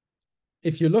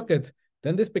 If you look at,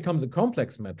 then this becomes a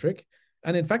complex metric.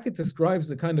 And in fact, it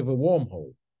describes a kind of a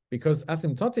wormhole, because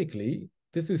asymptotically,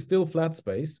 this is still flat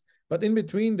space, but in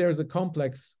between, there's a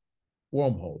complex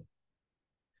wormhole.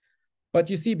 But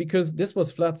you see, because this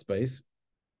was flat space,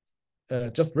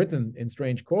 just written in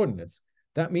strange coordinates,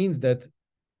 that means that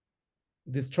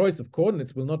this choice of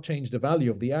coordinates will not change the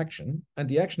value of the action, and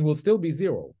the action will still be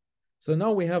 0. So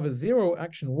now we have a 0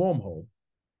 action wormhole,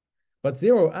 but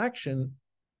 0 action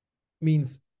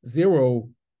means 0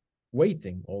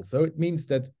 weighting also. It means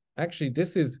that actually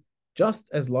this is just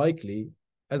as likely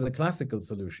as a classical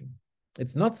solution.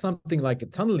 It's not something like a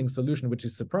tunneling solution which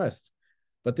is suppressed,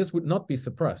 but this would not be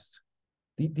suppressed.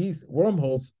 These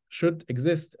wormholes should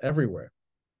exist everywhere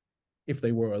if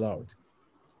they were allowed.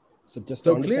 So just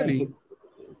So to understand, clearly,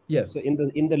 yes. So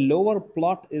in the lower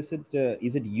plot, is it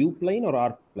U plane or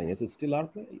R plane? Is it still R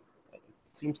plane? It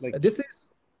seems like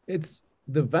it's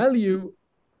the value.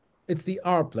 It's the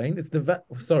R plane. It's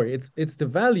the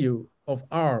value of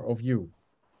R of U.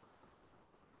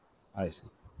 I see.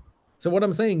 So what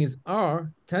I'm saying is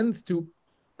R tends to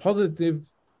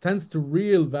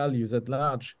real values at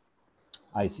large.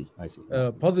 I see.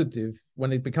 Positive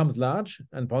when it becomes large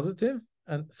and positive.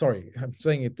 And sorry, I'm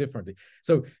saying it differently.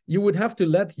 So you would have to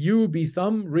let U be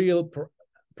some real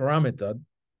parameter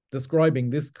describing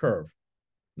this curve.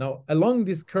 Now, along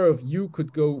this curve, U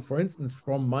could go, for instance,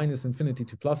 from -infinity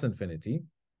to +infinity.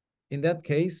 In that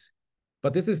case,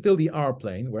 but this is still the R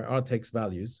plane where R takes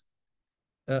values.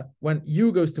 When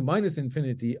U goes to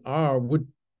 -infinity, R would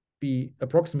be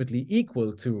approximately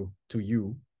equal to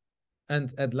U,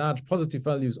 and at large positive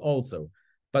values also.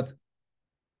 But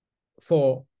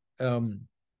for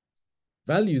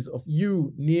values of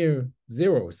U near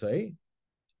 0, say,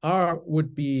 R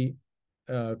would be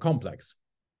complex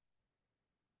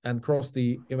and cross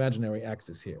the imaginary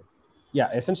axis here.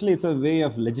 Yeah, essentially it's a way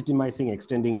of legitimizing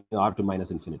extending R to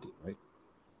 -infinity, right?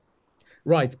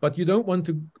 Right, but you don't want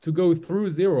to go through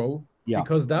 0,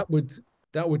 because that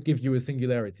would give you a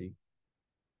singularity.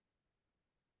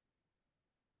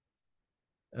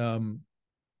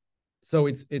 So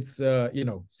it's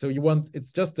so you want,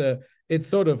 it's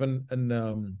sort of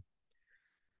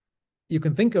you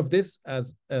can think of this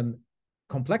as an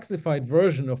complexified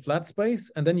version of flat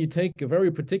space, and then you take a very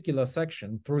particular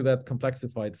section through that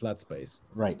complexified flat space.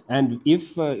 Right, and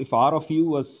if R of U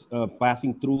was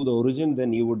passing through the origin,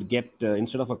 then you would get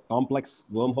instead of a complex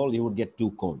wormhole, you would get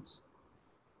 2 cones.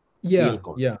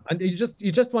 Yeah, and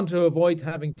you just want to avoid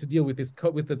having to deal with this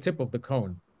with the tip of the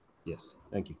cone. Yes,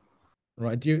 thank you.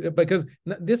 Right, because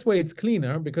this way it's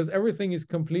cleaner, because everything is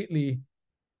completely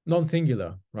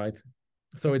non-singular, right?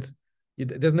 So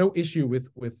there's no issue with.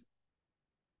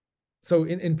 So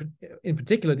in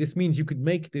particular, this means you could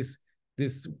make this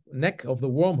neck of the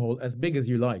wormhole as big as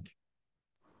you like,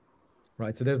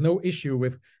 right? So there's no issue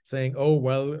with saying, oh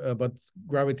well, but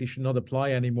gravity should not apply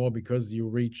anymore because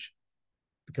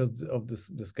of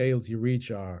the scales you reach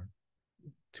are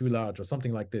too large or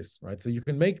something like this, right? So you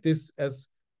can make this as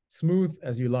smooth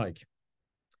as you like.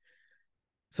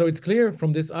 So it's clear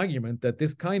from this argument that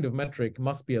this kind of metric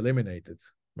must be eliminated,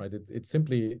 right?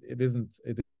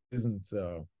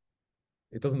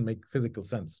 It doesn't make physical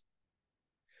sense.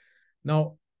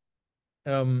 Now,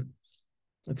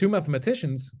 two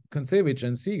mathematicians, Kontsevich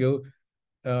and Siegel,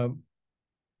 a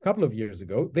couple of years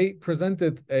ago, they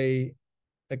presented a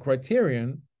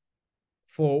criterion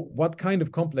for what kind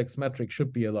of complex metric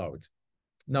should be allowed.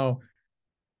 Now,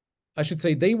 I should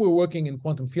say they were working in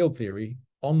quantum field theory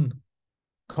on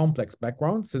complex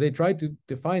background. So they tried to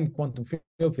define quantum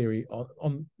field theory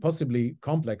on possibly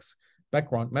complex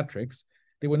background metrics.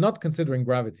 They were not considering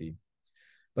gravity.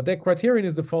 But their criterion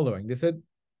is the following. They said,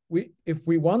 if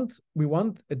we want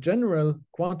a general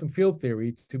quantum field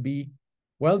theory to be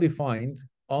well-defined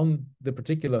on the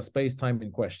particular space-time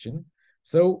in question.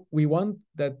 So we want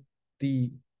that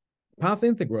the path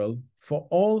integral for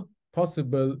all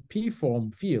possible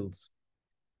p-form fields,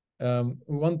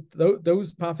 we want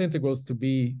those path integrals to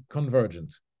be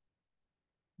convergent.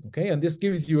 Okay, and this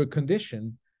gives you a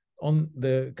condition on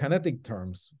the kinetic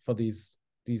terms for these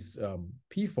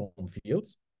p-form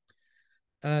fields.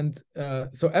 And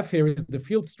so F here is the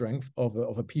field strength of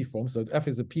a p-form. So F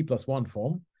is a p+1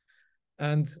 form.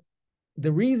 And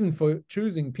the reason for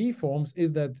choosing p-forms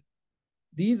is that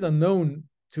these are known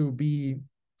to be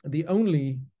the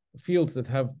only fields that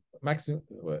have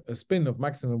a spin of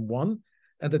maximum 1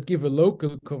 and that give a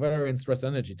local covariant stress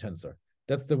energy tensor.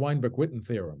 That's the Weinberg-Witten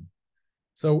theorem.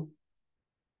 So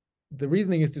the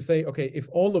reasoning is to say, okay, if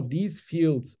all of these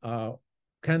fields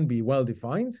can be well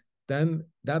defined, then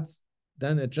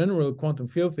then a general quantum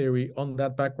field theory on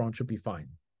that background should be fine.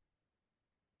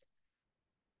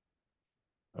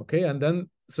 Okay, and then,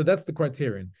 so that's the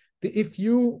criterion. If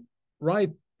you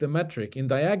write the metric in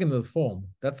diagonal form,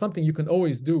 that's something you can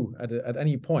always do at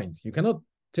any point. You cannot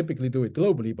typically do it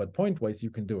globally, but point-wise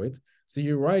you can do it. So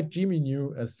you write g mu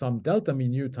nu as some delta mu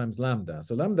nu times lambda.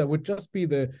 So lambda would just be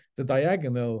the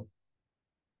diagonal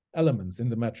elements in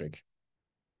the metric.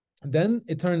 Then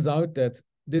it turns out that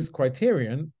this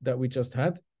criterion that we just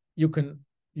had, you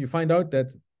find out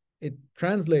that it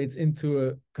translates into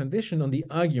a condition on the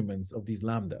arguments of these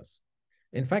lambdas.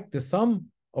 In fact, the sum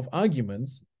of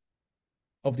arguments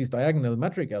of these diagonal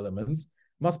metric elements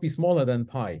must be smaller than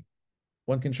pi.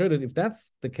 One can show that if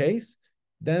that's the case,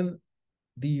 then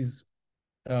these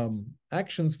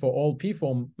actions for all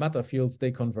p-form matter fields, they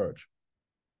converge.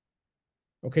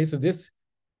 Okay, so this,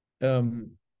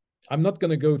 I'm not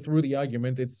going to go through the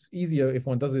argument. It's easier if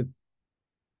one does it,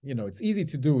 you know, it's easy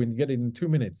to do and you get it in 2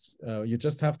 minutes. You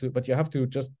just have to, but you have to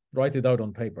just write it out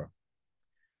on paper.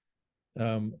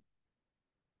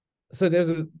 So there's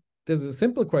a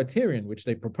simple criterion which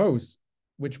they propose,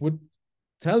 which would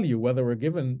tell you whether a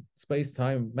given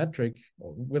space-time metric,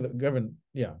 or with a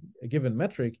given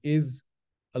metric is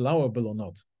allowable or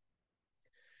not.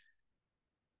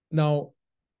 Now,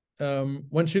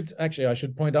 one should actually, I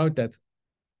should point out that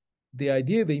the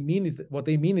idea they mean is that what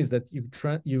they mean is that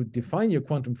you define your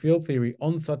quantum field theory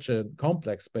on such a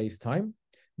complex space-time,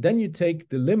 then you take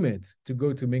the limit to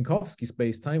go to Minkowski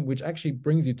space-time, which actually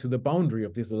brings you to the boundary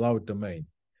of this allowed domain.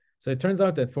 So it turns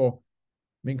out that for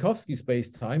Minkowski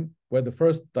space-time, where the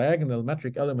first diagonal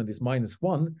metric element is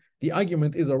 -1, the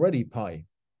argument is already pi.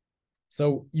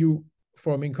 So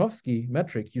for a Minkowski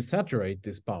metric, you saturate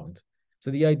this bound.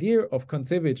 So the idea of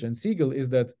Kontsevich and Siegel is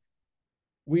that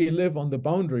we live on the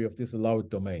boundary of this allowed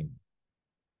domain.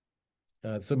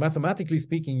 So mathematically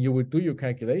speaking, you would do your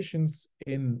calculations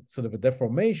in sort of a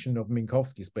deformation of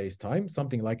Minkowski space-time,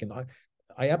 something like an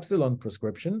I epsilon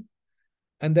prescription.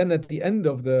 And then at the end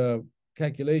of the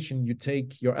calculation, you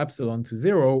take your epsilon to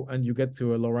 0 and you get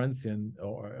to a Lorentzian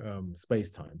or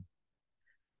space-time.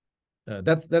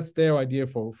 That's their idea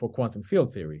for quantum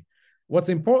field theory. What's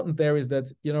important there is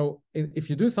that, you know, if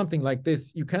you do something like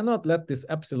this, you cannot let this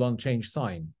epsilon change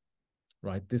sign,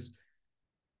 right?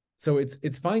 So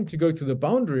it's fine to go to the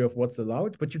boundary of what's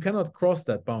allowed, but you cannot cross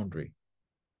that boundary.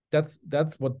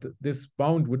 That's what this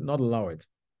bound would not allow it.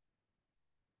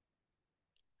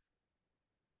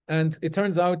 And it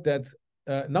turns out that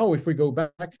now if we go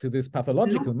back to this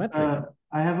pathological metric.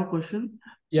 I have a question.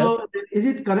 Yes. So is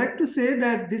it correct to say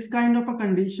that this kind of a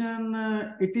condition,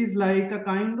 it is like a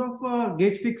kind of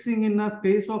gauge fixing in a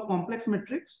space of complex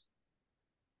metrics?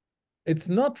 It's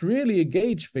not really a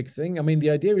gauge fixing. I mean, the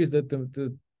idea is that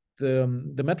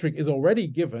the metric is already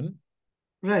given.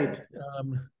 Right.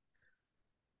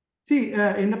 See,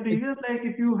 in the previous, like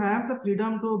if you have the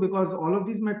freedom to, because all of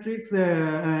these metrics,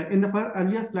 in the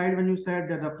earlier slide when you said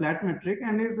that the flat metric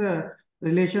and is a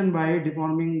relation by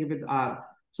deforming with R.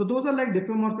 So those are like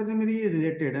diffeomorphismally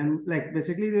related, and like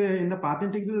basically in the path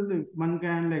integral, one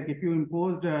can, like if you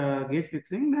imposed gauge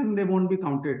fixing, then they won't be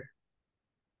counted.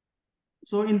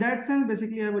 So in that sense,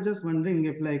 basically, I was just wondering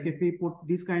if we put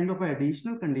these kind of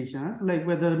additional conditions, like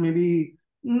whether maybe,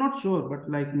 not sure, but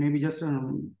like maybe just,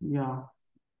 yeah.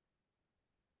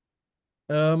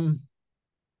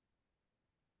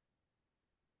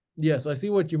 Yes, I see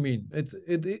what you mean.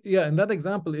 Yeah, in that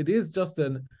example, it is just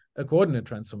a coordinate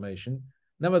transformation.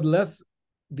 Nevertheless,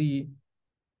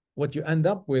 what you end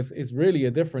up with is really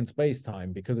a different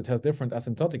space-time because it has different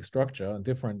asymptotic structure and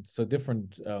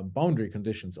different boundary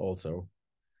conditions also.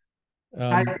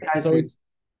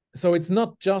 So it's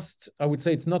not just, I would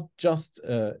say it's not just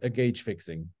a gauge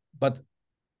fixing, but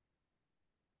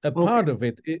a part of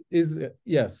it is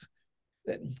yes.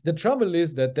 The trouble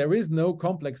is that there is no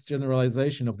complex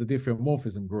generalization of the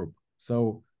diffeomorphism group.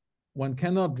 So one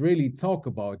cannot really talk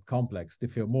about complex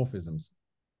diffeomorphisms.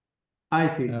 I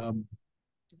see.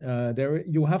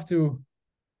 You have to,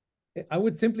 I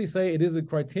would simply say it is a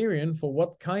criterion for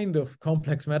what kind of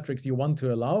complex metrics you want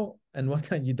to allow and what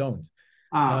kind you don't.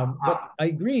 But I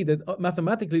agree that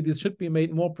mathematically this should be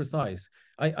made more precise.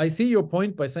 I see your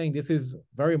point by saying this is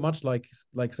very much like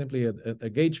simply a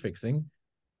gauge fixing,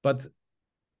 but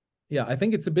yeah, I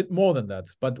think it's a bit more than that.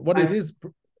 But what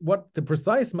what the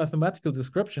precise mathematical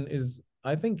description is,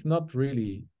 I think not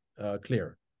really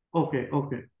clear. Okay.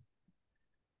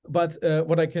 But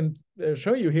what I can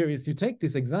show you here is you take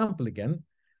this example again.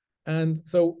 And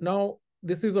so now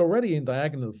this is already in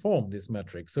diagonal form, this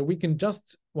metric. So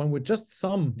one would just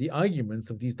sum the arguments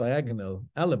of these diagonal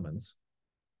elements.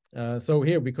 So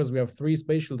here, because we have 3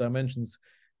 spatial dimensions,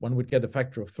 one would get a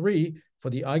factor of 3 for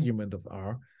the argument of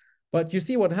r. But you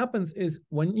see what happens is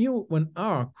when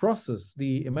r crosses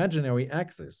the imaginary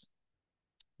axis,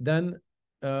 then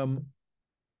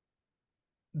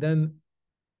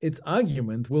its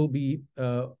argument will be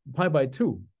pi by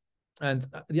 2, and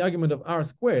the argument of r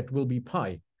squared will be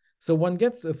pi. So one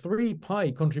gets a 3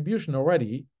 pi contribution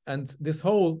already, and this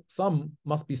whole sum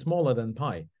must be smaller than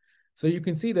pi. So you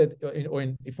can see that,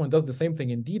 if one does the same thing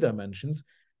in d dimensions,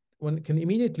 one can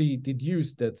immediately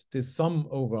deduce that this sum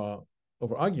over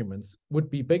arguments would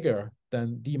be bigger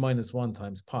than d minus 1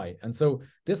 times pi. And so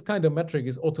this kind of metric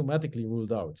is automatically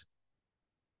ruled out.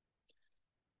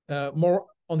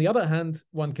 On the other hand,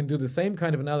 one can do the same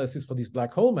kind of analysis for these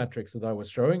black hole metrics that I was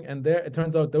showing, and there it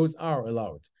turns out those are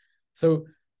allowed. So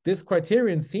this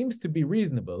criterion seems to be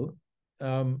reasonable.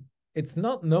 It's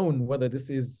not known whether this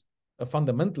is a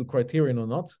fundamental criterion or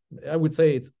not. I would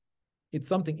say it's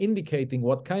something indicating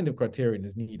what kind of criterion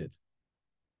is needed.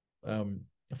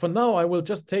 For now, I will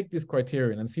just take this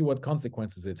criterion and see what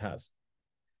consequences it has.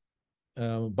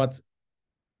 But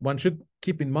one should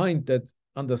keep in mind that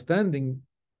understanding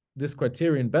this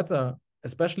criterion better,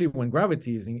 especially when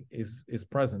gravity is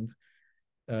present,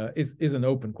 is an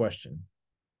open question.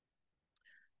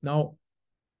 Now,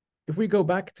 if we go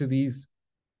back to these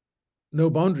no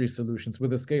boundary solutions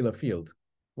with a scalar field,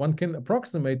 one can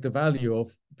approximate the value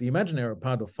of the imaginary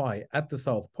part of phi at the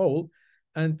South Pole,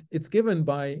 and it's given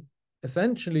by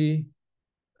essentially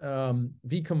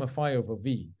v comma phi over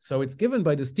v. So it's given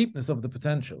by the steepness of the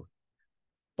potential,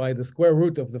 by the square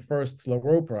root of the first slow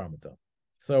rho parameter.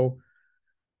 So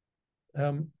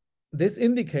this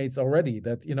indicates already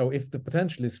that, if the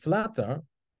potential is flatter,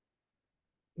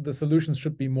 the solutions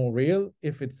should be more real.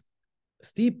 If it's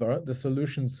steeper, the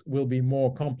solutions will be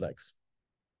more complex.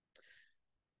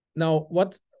 Now,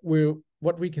 what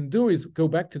we can do is go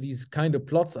back to these kind of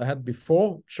plots I had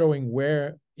before, showing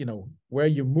where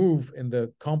you move in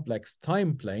the complex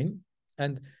time plane,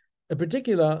 and a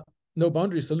particular no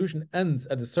boundary solution ends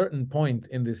at a certain point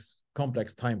in this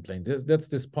complex time plane. That's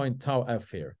this point tau f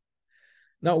here.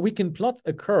 Now we can plot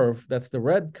a curve, that's the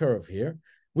red curve here,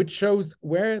 which shows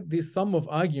where the sum of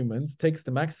arguments takes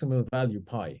the maximal value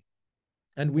pi.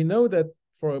 And we know that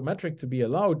for a metric to be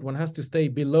allowed, one has to stay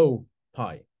below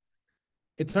pi.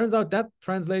 It turns out that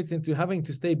translates into having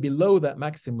to stay below that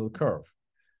maximal curve.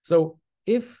 So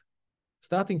if,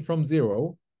 starting from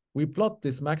 0, we plot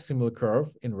this maximal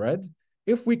curve in red,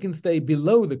 if we can stay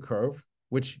below the curve,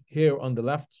 which here on the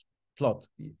left plot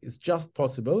is just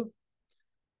possible,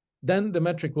 then the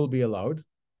metric will be allowed.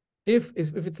 If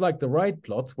it's like the right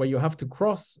plot, where you have to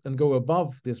cross and go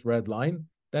above this red line,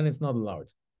 then it's not allowed.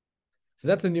 So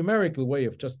that's a numerical way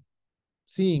of just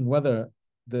seeing whether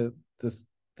the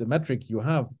metric you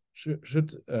have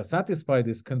should satisfy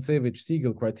this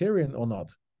Kontsevich-Siegel criterion or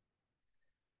not.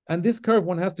 And this curve,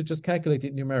 one has to just calculate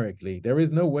it numerically. There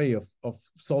is no way of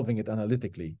solving it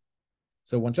analytically.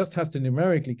 So one just has to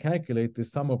numerically calculate the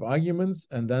sum of arguments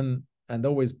and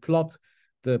always plot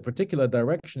the particular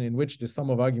direction in which the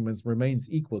sum of arguments remains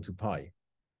equal to pi.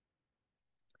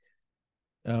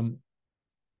 And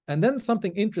then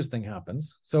something interesting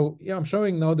happens. So yeah, I'm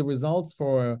showing now the results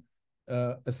for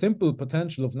a simple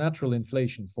potential of natural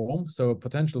inflation form. So a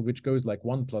potential which goes like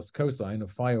 1 plus cosine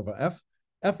of phi over f.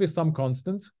 F is some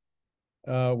constant,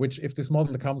 which if this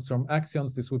model comes from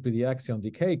axions, this would be the axion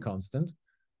decay constant.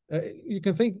 You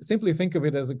can simply think of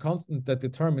it as a constant that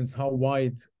determines how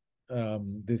wide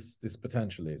this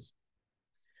potential is.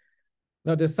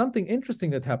 Now, there's something interesting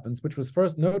that happens, which was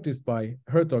first noticed by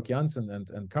Hertog, Janssen,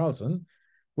 and Carlson,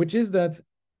 which is that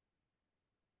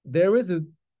there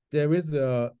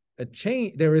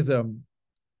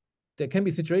can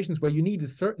be situations where you need a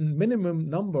certain minimum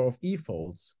number of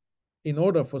e-folds in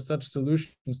order for such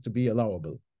solutions to be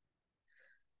allowable.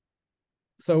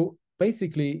 So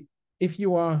basically, if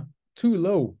you are too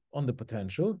low on the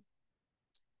potential,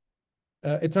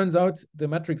 it turns out the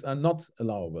metrics are not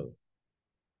allowable.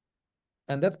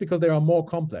 And that's because they are more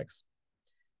complex.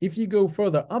 If you go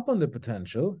further up on the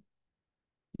potential,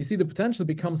 you see the potential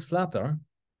becomes flatter.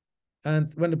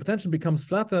 And when the potential becomes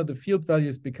flatter, the field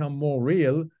values become more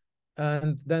real.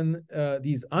 And then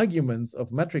these arguments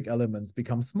of metric elements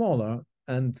become smaller.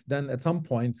 And then at some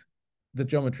point, the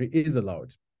geometry is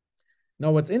allowed.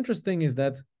 Now, what's interesting is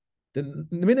that the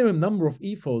minimum number of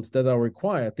e-folds that are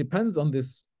required depends on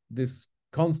this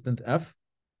constant f.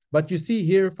 But you see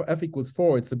here for f equals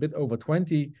 4, it's a bit over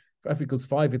 20. For f equals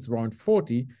 5, it's around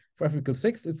 40. For f equals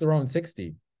 6, it's around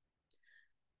 60.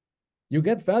 You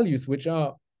get values which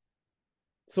are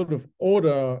sort of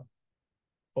order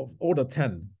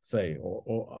 10, say,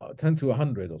 or 10 to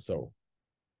 100 or so.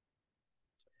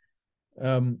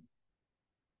 Now,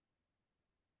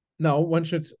 one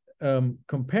should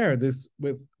compare this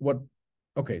with what,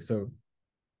 okay, so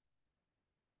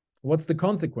what's the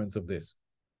consequence of this?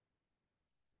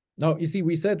 Now, you see,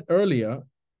 we said earlier,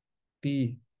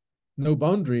 the no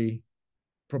boundary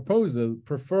proposal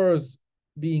prefers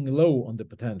being low on the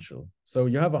potential. So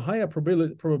you have a higher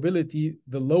probability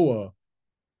the lower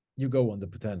you go on the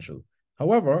potential.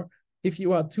 However, if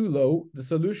you are too low, the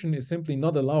solution is simply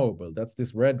not allowable. That's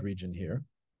this red region here.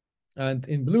 And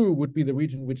in blue would be the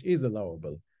region which is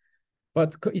allowable.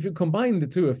 But if you combine the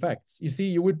two effects, you see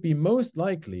you would be most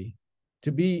likely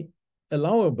to be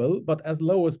allowable, but as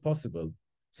low as possible.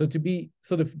 So to be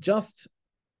sort of just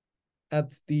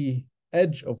at the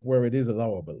edge of where it is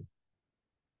allowable.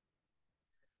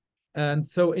 And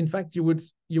so, in fact, you would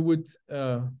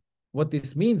what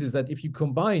this means is that if you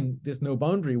combine this no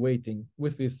boundary weighting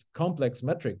with this complex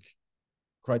metric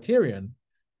criterion,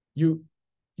 you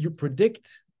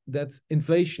predict that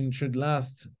inflation should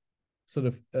last sort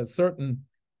of a certain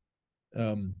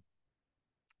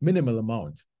minimal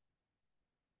amount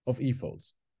of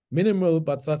e-folds. Minimal,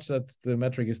 but such that the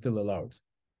metric is still allowed.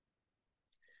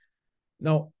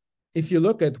 Now, if you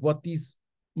look at what these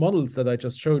models that I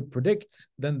just showed predict,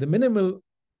 then the minimal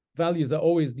values are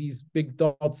always these big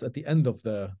dots at the end of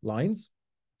the lines.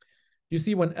 You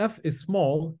see, when f is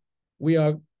small, we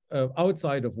are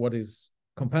outside of what is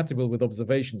compatible with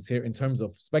observations here in terms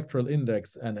of spectral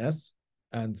index ns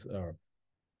and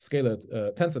scalar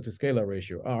tensor to scalar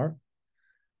ratio r.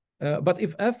 But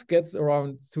if f gets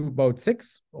around to about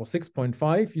 6 or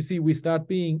 6.5, you see we start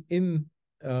being in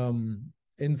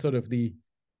sort of the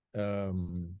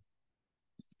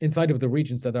inside of the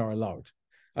regions that are allowed.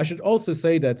 I should also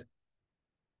say that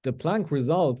the Planck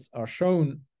results are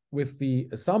shown with the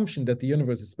assumption that the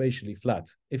universe is spatially flat.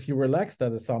 If you relax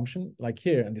that assumption, like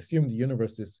here, and assume the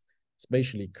universe is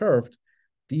spatially curved,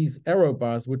 these error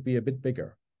bars would be a bit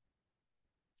bigger.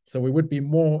 So we would be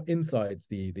more inside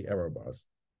the error bars.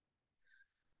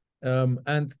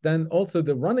 And then also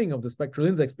the running of the spectral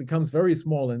index becomes very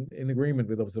small in agreement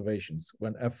with observations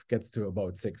when f gets to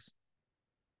about 6.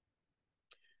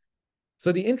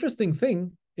 So the interesting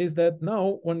thing is that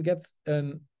now one gets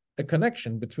a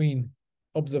connection between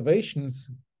observations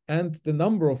and the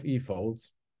number of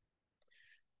e-folds.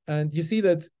 And you see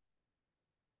that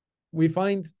we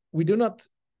find we do not,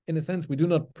 in a sense, we do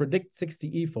not predict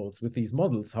 60 e-folds with these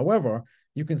models. However,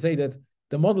 you can say that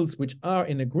the models which are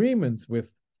in agreement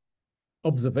with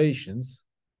observations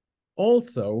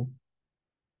also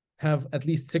have at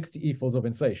least 60 e-folds of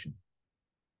inflation.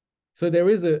 So there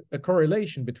is a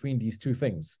correlation between these two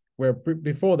things, where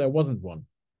before there wasn't one.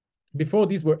 Before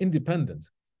these were independent.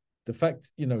 The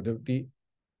fact, you know, the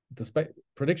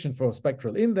prediction for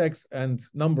spectral index and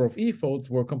number of e-folds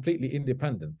were completely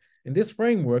independent. In this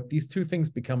framework, these two things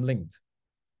become linked.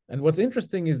 And what's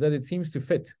interesting is that it seems to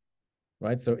fit,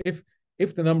 right? So if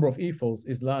the number of e-folds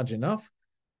is large enough,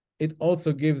 it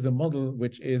also gives a model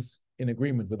which is in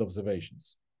agreement with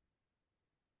observations.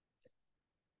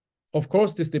 Of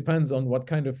course, this depends on what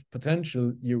kind of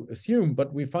potential you assume,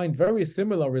 but we find very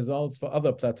similar results for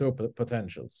other plateau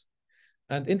potentials.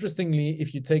 And interestingly,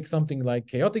 if you take something like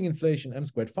chaotic inflation, m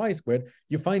squared phi squared,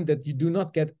 you find that you do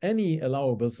not get any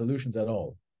allowable solutions at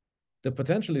all. The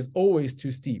potential is always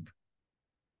too steep.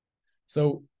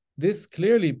 So this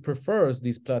clearly prefers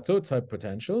these plateau type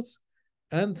potentials.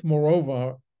 And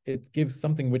moreover, it gives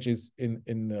something which is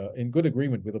in good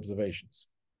agreement with observations.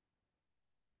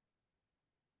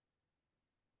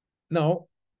 Now,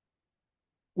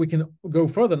 we can go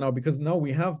further now, because now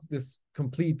we have this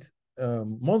complete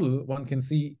model. One can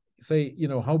say, you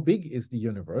know, how big is the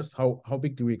universe? How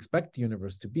big do we expect the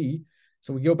universe to be?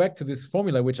 So we go back to this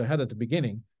formula, which I had at the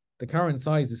beginning. The current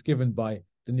size is given by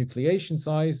the nucleation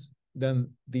size,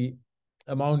 then the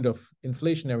amount of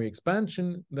inflationary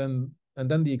expansion, and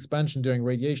then the expansion during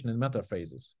radiation and matter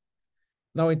phases.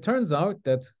 Now, it turns out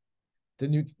that the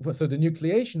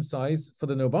nucleation size for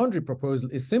the no boundary proposal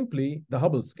is simply the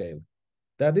Hubble scale.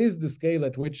 That is the scale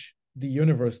at which the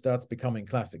universe starts becoming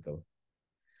classical.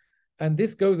 And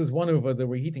this goes as 1 over the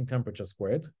reheating temperature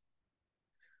squared.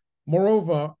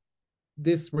 Moreover,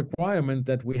 this requirement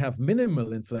that we have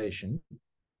minimal inflation,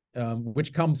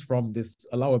 which comes from this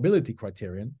allowability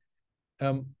criterion,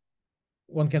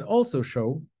 one can also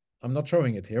show, I'm not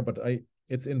showing it here, but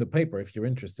it's in the paper if you're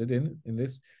interested in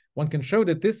this, one can show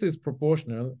that this is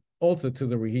proportional also to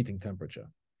the reheating temperature.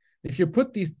 If you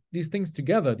put these things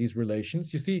together, these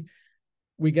relations, you see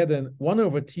we get an 1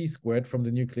 over t squared from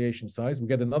the nucleation size, we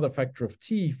get another factor of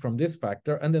t from this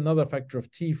factor, and another factor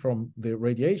of t from the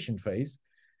radiation phase.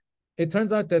 It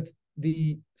turns out that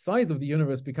the size of the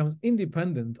universe becomes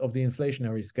independent of the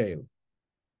inflationary scale.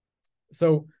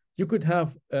 So you could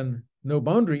have an no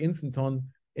boundary instanton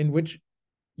in which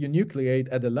you nucleate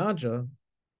at a larger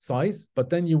size, but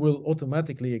then you will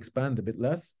automatically expand a bit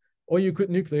less, or you could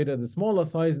nucleate at a smaller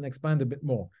size and expand a bit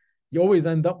more. You always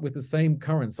end up with the same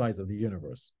current size of the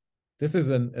universe. This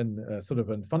is a sort of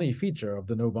a funny feature of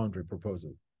the no boundary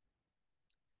proposal.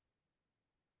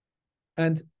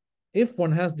 And if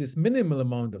one has this minimal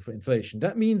amount of inflation,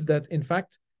 that means that in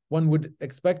fact, one would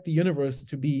expect the universe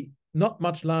to be not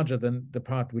much larger than the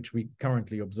part which we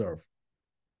currently observe.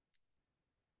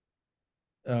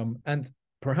 And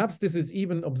perhaps this is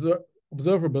even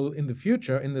observable in the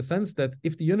future, in the sense that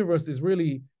if the universe is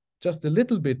really just a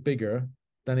little bit bigger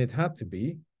than it had to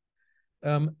be,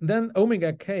 then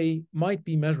omega k might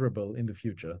be measurable in the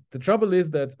future. The trouble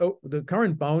is that the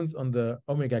current bounds on the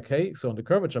omega k, so on the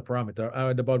curvature parameter,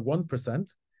 are at about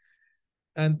 1%,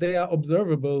 and they are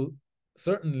observable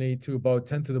certainly to about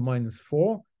 10 to the minus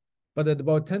 4, but at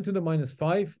about 10 to the minus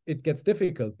 5, it gets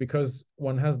difficult because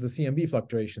one has the CMB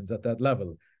fluctuations at that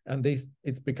level, and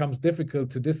it becomes difficult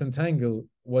to disentangle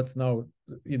what's now,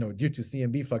 due to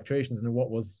CMB fluctuations and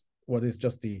what is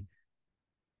just the,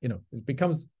 it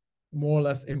becomes more or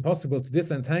less impossible to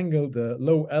disentangle the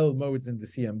low L modes in the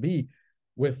CMB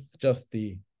with just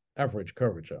the average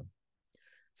curvature.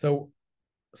 So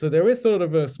there is sort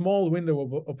of a small window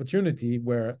of opportunity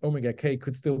where omega k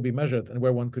could still be measured and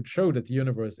where one could show that the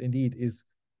universe indeed is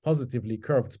positively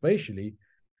curved spatially.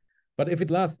 But if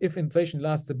inflation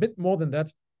lasts a bit more than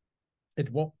that, it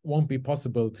won't be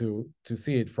possible to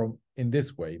see it in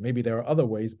this way. Maybe there are other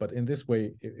ways, but in this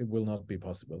way, it will not be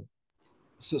possible.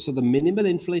 So the minimal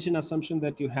inflation assumption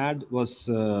that you had was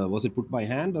it put by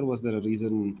hand, or was there a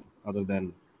reason other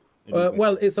than?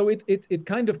 Well, so it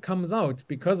kind of comes out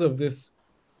because of this.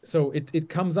 So it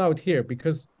comes out here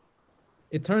because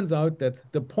it turns out that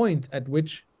the point at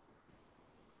which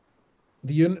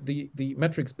the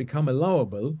metrics become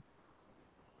allowable,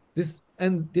 this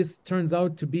turns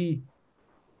out to be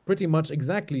pretty much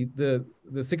exactly the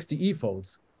 60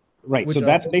 E-folds. Right. So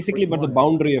that's basically but the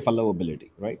boundary of allowability,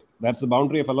 right? That's the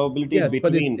boundary of allowability. Yes,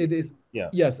 between, but it is. Yeah.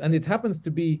 Yes, and it happens to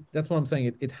be. That's what I'm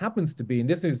saying. It happens to be, and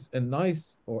this is a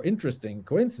nice or interesting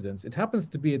coincidence. It happens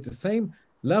to be at the same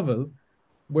level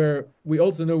where we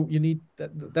also know you need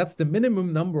that's the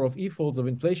minimum number of E-folds of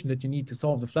inflation that you need to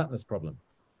solve the flatness problem.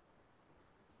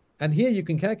 And here you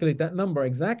can calculate that number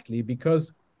exactly,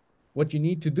 because what you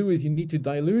need to do is you need to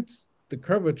dilute the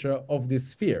curvature of this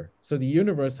sphere. So the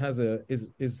universe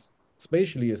is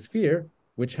spatially a sphere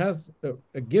which has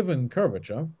a given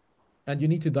curvature, and you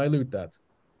need to dilute that.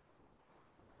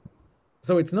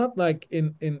 So it's not like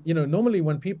normally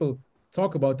when people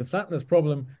talk about the flatness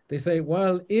problem, they say,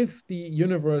 well, if the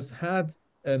universe had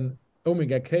an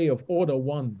omega k of order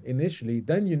 1 initially,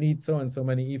 then you need so and so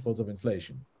many E-folds of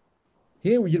inflation.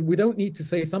 Here we don't need to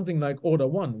say something like order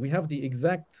 1. We have the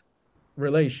exact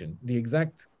relation, the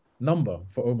exact number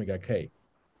for omega k.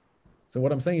 So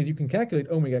what I'm saying is you can calculate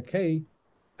omega k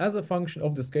as a function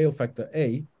of the scale factor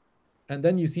a, and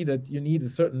then you see that you need a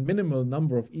certain minimal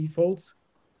number of E-folds,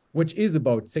 which is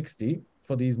about 60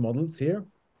 for these models here,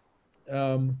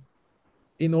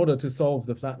 in order to solve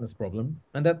the flatness problem.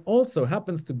 And that also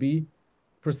happens to be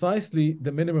precisely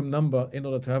the minimum number in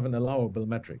order to have an allowable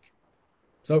metric.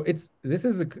 So this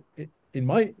is, in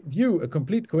my view, a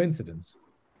complete coincidence.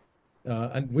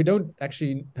 And we don't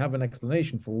actually have an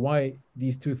explanation for why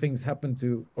these two things happen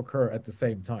to occur at the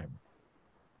same time.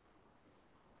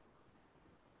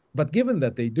 But given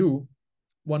that they do,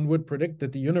 one would predict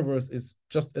that the universe is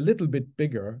just a little bit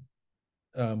bigger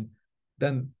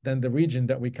than the region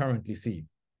that we currently see.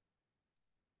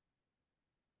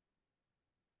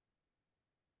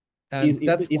 And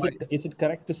is it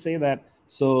correct to say that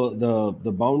so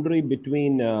the boundary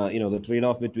between the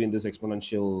trade-off between this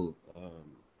exponential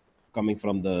coming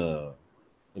from the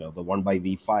the 1 by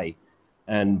v phi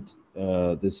and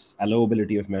this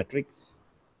allowability of metric,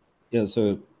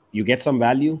 so you get some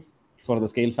value for the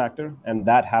scale factor, and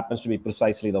that happens to be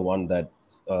precisely the one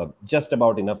that's just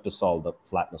about enough to solve the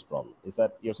flatness problem. Is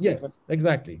that your statement? Yes,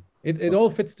 exactly. It all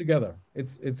fits together.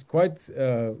 It's quite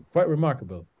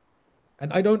remarkable.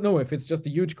 And I don't know if it's just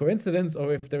a huge coincidence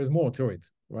or if there is more to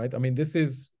it, right? I mean, this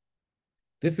is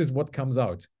what comes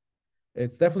out.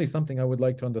 It's definitely something I would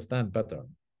like to understand better.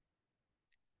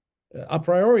 A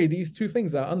priori, these two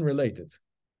things are unrelated.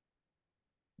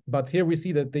 But here we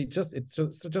see that it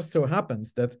just so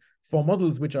happens that for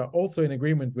models which are also in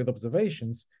agreement with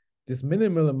observations, this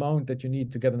minimal amount that you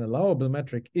need to get an allowable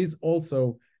metric is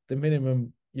also the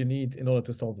minimum you need in order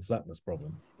to solve the flatness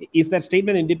problem. Is that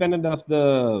statement independent of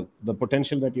the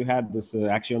potential that you had, this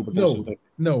axion potential?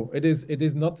 No, it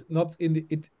is not in the,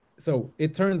 it. So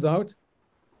it turns out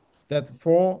that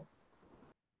for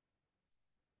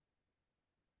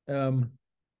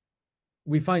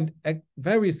we find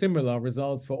very similar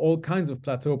results for all kinds of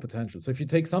plateau potentials. So if you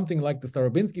take something like the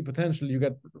Starobinsky potential, you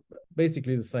get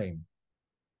basically the same.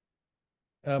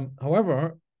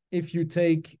 However, if you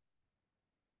take,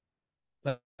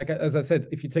 like as I said,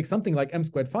 if you take something like m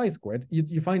squared phi squared,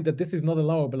 you find that this is not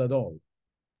allowable at all.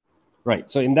 Right.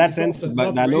 So in that It's sense, also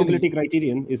but not the allowability really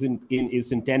criterion is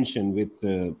in tension with,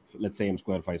 let's say, m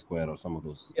square phi square or some of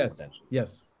those potentials.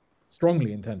 Yes,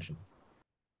 strongly in tension.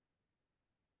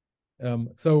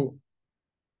 So,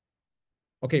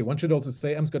 okay, one should also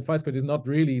say m squared phi squared is not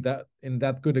really that in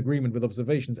that good agreement with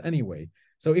observations anyway.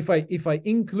 So if I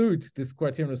include this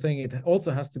criterion of saying it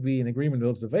also has to be in agreement with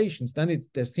observations, then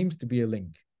there seems to be a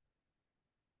link.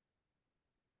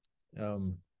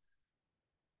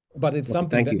 But it's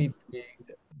something that needs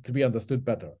to be understood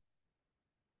better.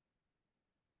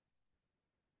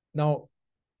 Now,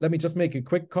 let me just make a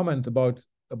quick comment about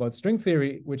string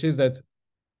theory, which is that,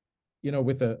 you know,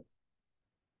 with the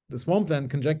swampland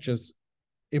conjectures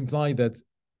imply that,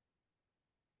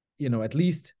 you know, at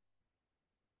least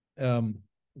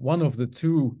one of the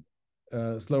two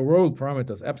slow roll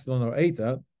parameters, epsilon or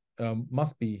eta,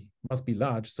 must be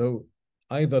large. So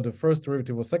either the first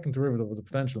derivative or second derivative of the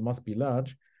potential must be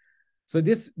large. So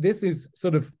this is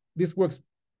sort of, this works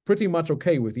pretty much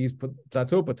okay with these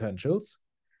plateau potentials,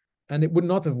 and it would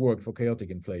not have worked for chaotic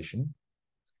inflation.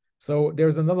 So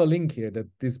there's another link here that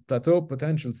these plateau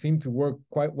potentials seem to work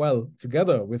quite well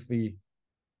together with the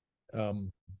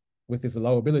with this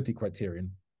allowability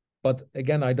criterion. But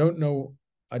again, I don't know.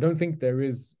 I don't think there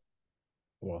is,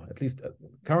 well, at least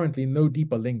currently, no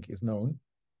deeper link is known.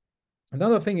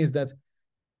 Another thing is that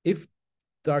if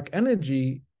dark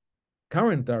energy,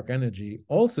 current dark energy,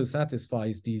 also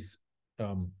satisfies these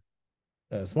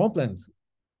swampland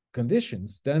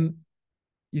conditions, then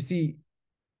you see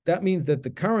that means that the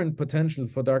current potential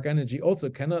for dark energy also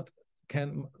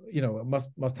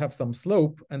must have some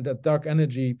slope, and that dark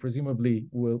energy presumably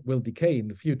will decay in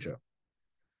the future.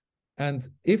 And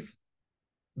if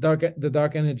the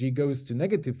dark energy goes to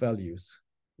negative values,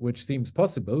 which seems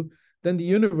possible, then the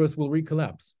universe will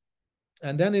recollapse.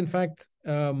 And then, in fact,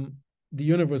 the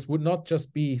universe would not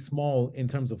just be small in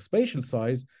terms of spatial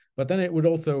size, but then it would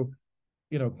also,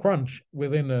 you know, crunch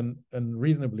within a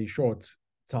reasonably short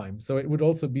time. So it would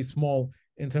also be small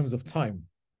in terms of time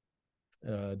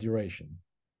duration.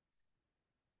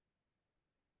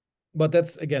 But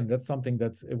that's something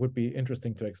that it would be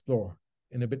interesting to explore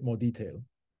in a bit more detail.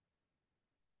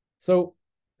 So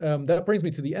that brings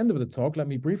me to the end of the talk. Let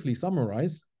me briefly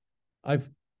summarize. I've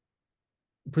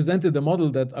presented a model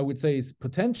that I would say is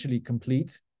potentially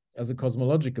complete as a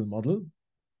cosmological model.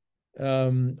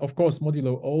 Of course,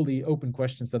 modulo all the open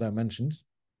questions that I mentioned.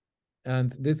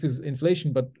 And this is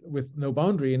inflation, but with no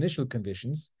boundary initial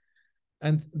conditions.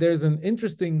 And there's an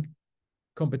interesting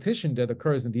competition that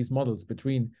occurs in these models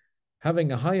between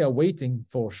having a higher weighting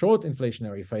for short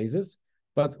inflationary phases,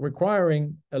 but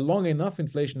requiring a long enough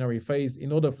inflationary phase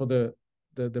in order for the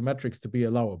metrics to be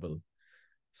allowable.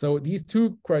 So these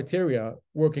two criteria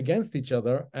work against each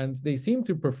other, and they seem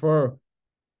to prefer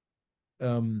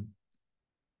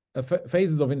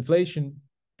phases of inflation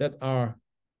that are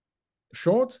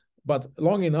short, but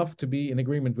long enough to be in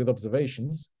agreement with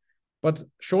observations, but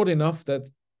short enough that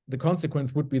the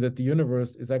consequence would be that the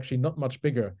universe is actually not much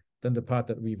bigger than the part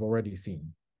that we've already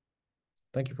seen.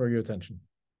 Thank you for your attention.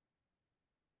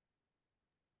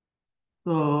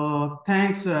 So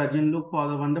thanks, Jean-Luc, for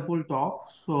the wonderful talk.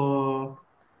 So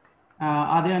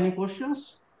are there any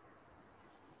questions?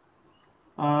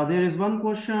 There is one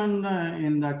question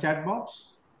in the chat box,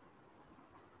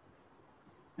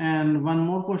 and one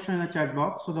more question in the chat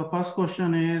box. So the first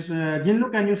question is,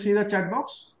 Jean-Luc, can you see the chat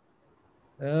box?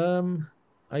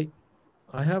 I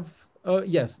have,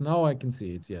 yes, now I can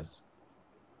see it, yes.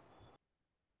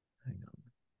 Hang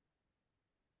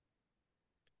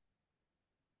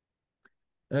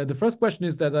on. The first question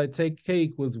is that I take k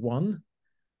equals 1.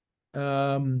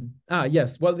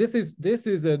 Yes, well, this is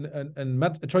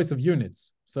a choice of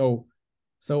units. So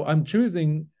I'm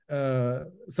choosing,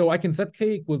 so I can set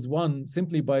k equals 1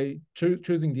 simply by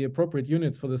choosing the appropriate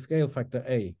units for the scale factor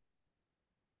a.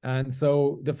 And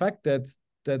so the fact that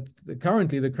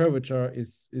currently the curvature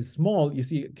is small, you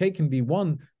see k can be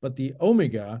 1, but the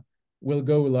omega will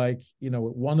go like, you know,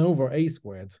 1 over a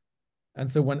squared. And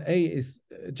so when a is,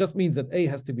 it just means that a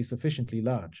has to be sufficiently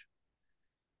large.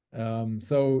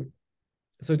 So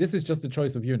this is just a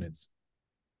choice of units.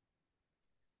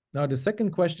 Now, the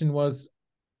second question was,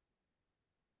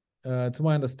 to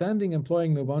my understanding,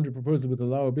 employing no boundary proposal with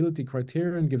allowability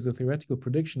criterion gives a theoretical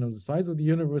prediction of the size of the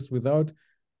universe without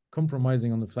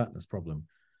compromising on the flatness problem.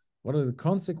 What are the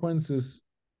consequences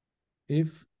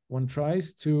if one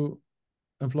tries to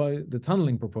employ the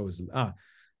tunneling proposal?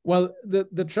 Well,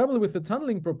 the trouble with the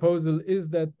tunneling proposal is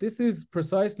that this is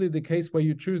precisely the case where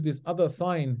you choose this other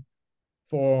sign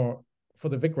for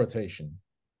the Wick rotation.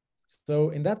 So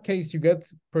in that case, you get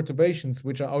perturbations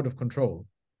which are out of control.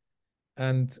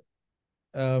 And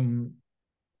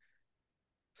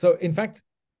so in fact,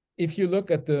 if you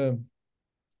look at the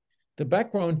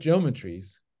background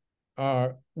geometries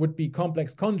would be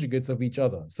complex conjugates of each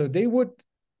other. So they would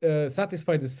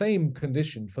satisfy the same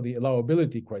condition for the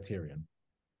allowability criterion,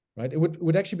 right? It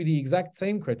would actually be the exact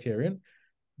same criterion,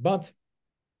 but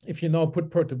if you now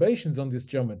put perturbations on this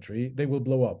geometry, they will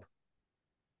blow up.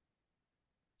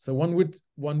 So one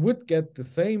would get the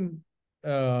same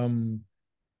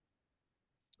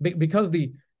because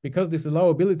this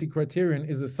allowability criterion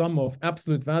is a sum of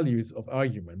absolute values of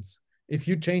arguments. If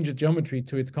you change a geometry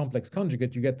to its complex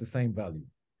conjugate, you get the same value.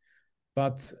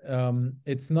 But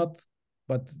it's not.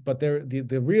 But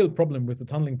the real problem with the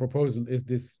tunneling proposal is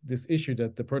this issue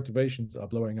that the perturbations are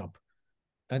blowing up,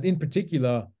 and in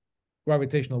particular,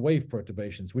 gravitational wave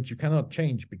perturbations, which you cannot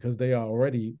change because they are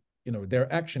already,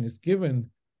 their action is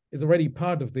already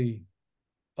part of the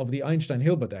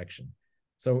Einstein-Hilbert action.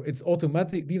 So it's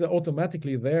automatic. These are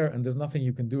automatically there, and there's nothing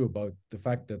you can do about the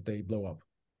fact that they blow up.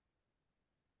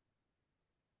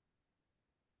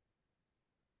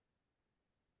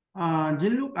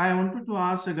 Jean-Luc, I wanted to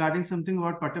ask regarding something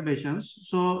about perturbations.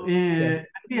 So, Yes.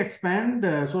 can we expand?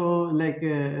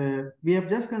 We have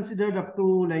just considered up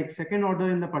to second order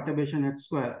in the perturbation h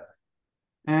square.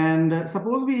 And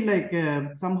suppose we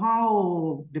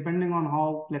somehow, depending on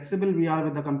how flexible we are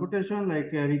with the computation,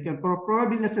 we can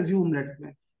probably, let's assume that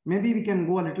maybe we can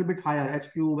go a little bit higher,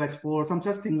 h cube, h4, some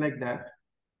such thing like that.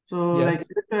 So, Yes. is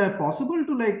it possible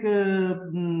to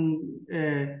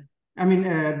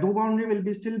no boundary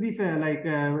will still be fair.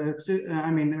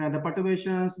 The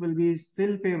perturbations will be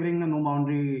still favoring the no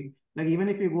boundary. Like even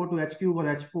if you go to h cube or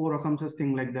h4 or some such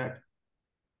thing like that.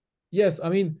 Yes,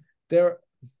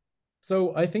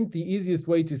 so I think the easiest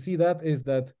way to see that is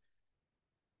that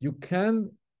you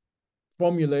can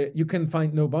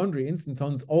find no boundary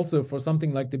instantons also for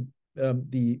something like the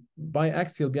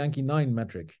biaxial Bianchi-9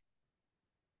 metric.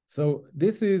 So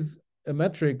this is a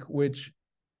metric which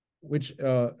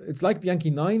it's like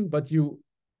Bianchi-9, but you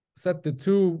set the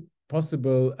two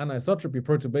possible anisotropy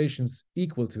perturbations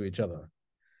equal to each other.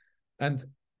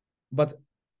 But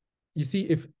you see,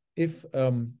 if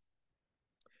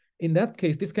in that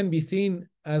case, this can be seen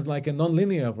as like a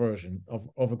nonlinear version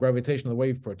of a gravitational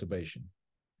wave perturbation.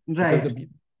 Right.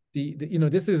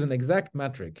 Because this is an exact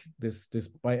metric. This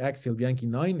biaxial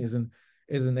Bianchi-9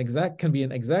 can be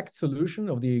an exact solution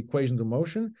of the equations of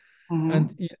motion. Mm-hmm.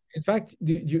 And in fact,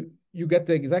 you get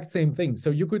the exact same thing.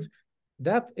 So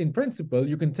in principle,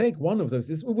 you can take one of those.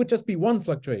 It would just be one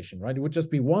fluctuation, right? It would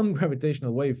just be one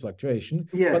gravitational wave fluctuation,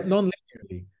 yes, but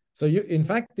non-linearly. So in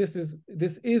fact, this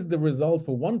is the result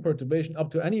for one perturbation up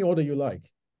to any order you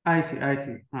like. I see.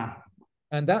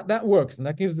 And that works, and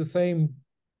that gives the same,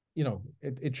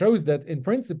 it shows that in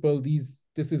principle this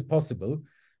is possible,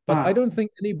 but I don't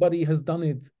think anybody has done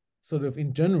it sort of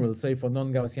in general, say for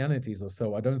non-Gaussianities or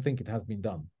so. I don't think it has been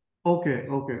done. Okay.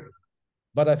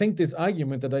 But I think this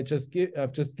argument that I've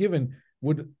just given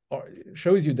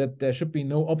shows you that there should be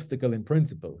no obstacle in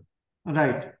principle.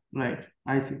 Right.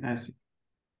 I see. And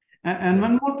yes.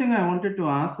 One more thing I wanted to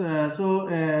ask. In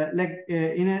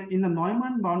the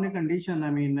Neumann boundary condition,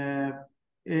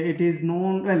 it is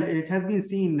known. Well, it has been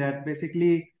seen that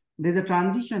basically there's a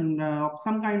transition of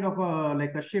some kind of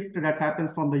a shift that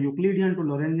happens from the Euclidean to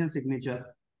Lorentzian signature.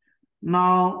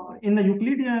 Now, in the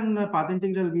Euclidean path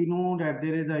integral, we know that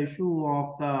there is an issue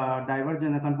of the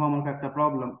divergence, the conformal factor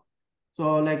problem.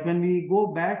 So, when we go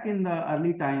back in the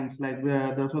early times,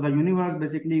 so the universe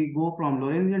basically go from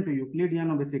Lorentzian to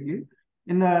Euclidean, basically.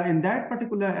 In that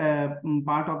particular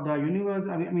part of the universe,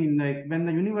 when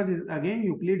the universe is again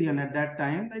Euclidean at that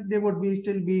time, there would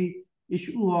still be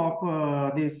issue of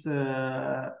this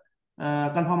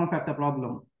conformal factor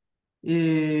problem. Do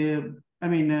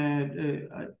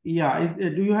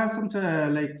you have some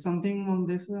something on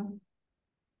this?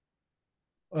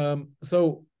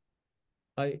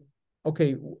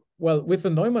 Well, with the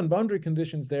Neumann boundary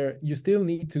conditions there, you still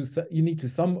need to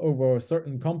sum over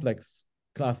certain complex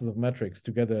classes of metrics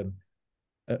to get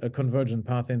a convergent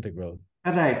path integral.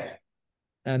 Right.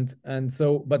 And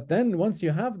so, but then once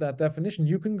you have that definition,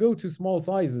 you can go to small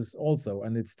sizes also,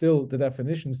 and it's still, the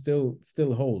definition still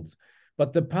holds.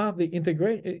 But the path, the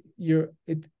integration,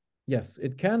 yes,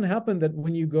 it can happen that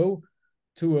when you go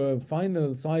to a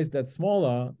final size that's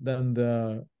smaller than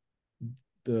the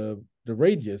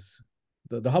radius,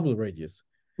 the Hubble radius.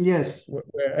 Yes.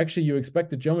 Where actually you expect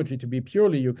the geometry to be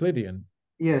purely Euclidean.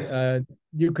 Yes.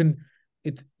 You can,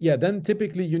 then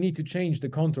typically you need to change the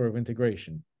contour of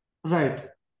integration. Right.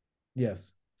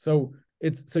 Yes. So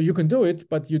you can do it,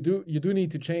 but you do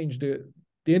need to change the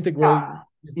integral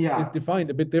is defined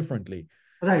a bit differently.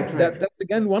 Right. That's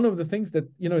again one of the things that,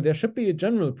 there should be a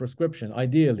general prescription,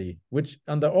 ideally, which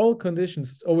under all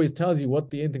conditions always tells you what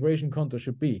the integration contour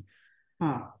should be.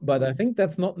 But I think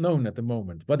that's not known at the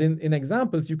moment. But in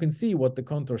examples, you can see what the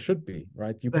contour should be,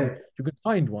 right? You can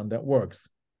find one that works.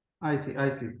 I see.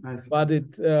 But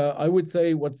I would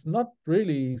say what's not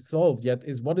really solved yet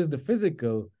is what is the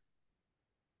physical,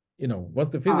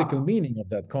 what's the physical meaning of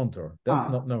that contour? That's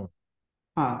not known.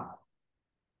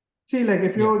 See, like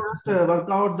if you just work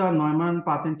out the Neumann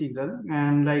path integral,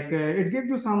 and it gives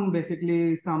you some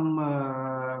basically some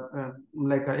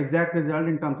exact result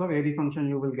in terms of airy function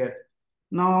you will get.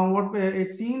 Now, what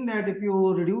it's seen that if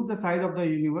you reduce the size of the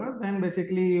universe, then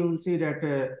basically you will see that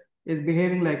it's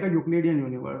behaving like a Euclidean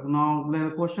universe. Now,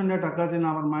 the question that occurs in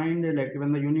our mind, like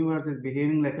when the universe is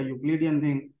behaving like a Euclidean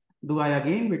thing, do I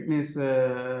again witness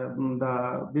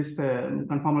this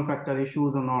conformal factor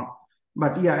issues or not?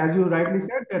 But yeah, as you rightly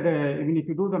said, that even if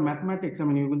you do the mathematics, I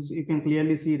mean, you can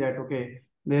clearly see that, okay,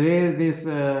 there is this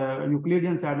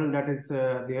Euclidean saddle that is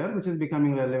there, which is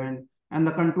becoming relevant, and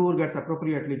the contour gets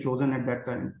appropriately chosen at that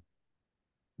time.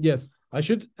 Yes, I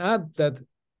should add that,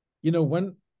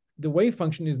 when the wave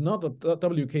function is not a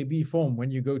WKB form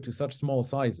when you go to such small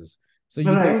sizes, so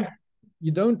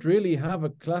you don't really have a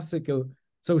classical.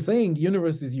 So saying the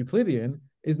universe is Euclidean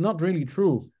is not really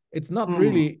true. It's not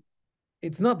really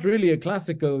a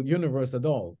classical universe at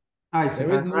all.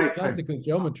 There is no classical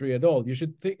geometry at all. You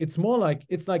should think it's more like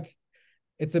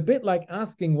it's a bit like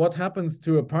asking what happens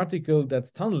to a particle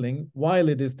that's tunneling while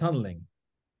it is tunneling.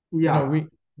 Yeah.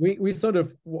 We sort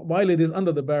of, while it is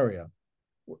under the barrier,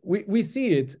 we see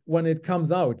it when it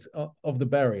comes out of the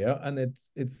barrier and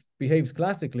it behaves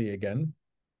classically again.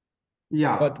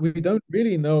 Yeah. But we don't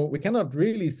really know. We cannot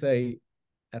really say,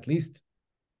 at least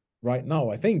right now,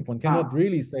 I think one cannot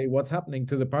really say what's happening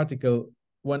to the particle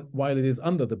while it is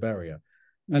under the barrier.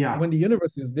 And when the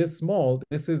universe is this small,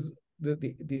 this is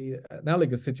the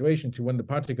analogous situation to when the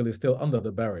particle is still under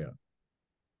the barrier.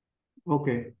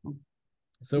 Okay.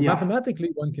 So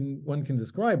mathematically one can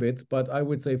describe it, but I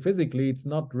would say physically it's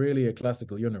not really a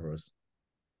classical universe.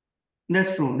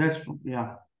 That's true.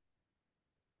 Yeah.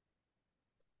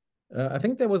 I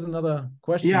think there was another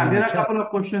question. Yeah, there are a couple of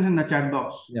questions in the chat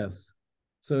box. Yes.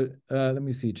 So let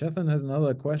me see. Chethan has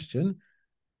another question.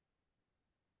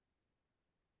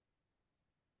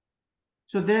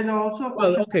 So there's also a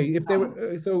question. Well, okay. If they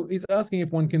were, so he's asking if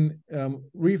one can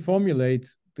reformulate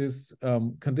this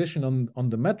condition on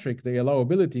the metric, the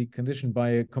allowability condition, by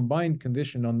a combined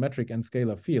condition on metric and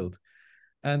scalar field,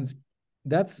 and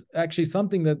that's actually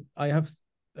something that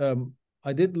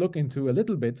I did look into a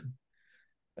little bit.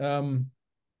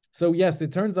 So yes,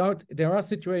 it turns out there are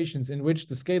situations in which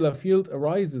the scalar field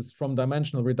arises from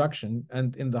dimensional reduction,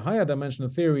 and in the higher dimensional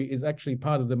theory is actually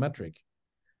part of the metric.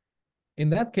 In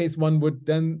that case, one would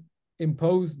then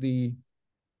impose the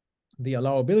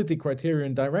allowability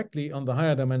criterion directly on the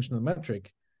higher dimensional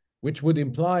metric, which would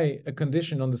imply a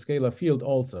condition on the scalar field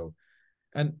also.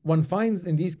 And one finds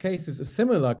in these cases a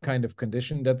similar kind of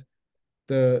condition, that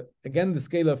the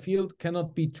scalar field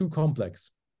cannot be too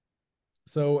complex.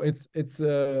 So it's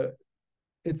a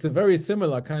very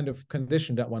similar kind of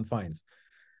condition that one finds.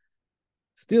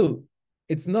 Still,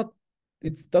 it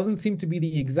doesn't seem to be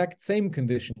the exact same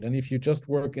condition than if you just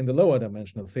work in the lower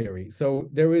dimensional theory. So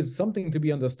there is something to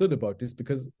be understood about this,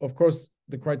 because of course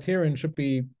the criterion should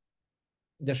be,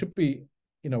 there should be,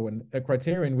 a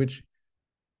criterion which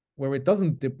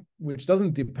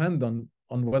doesn't depend on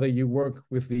whether you work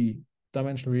with the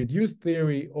dimensionally reduced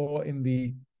theory or in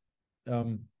the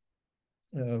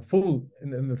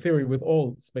in the theory with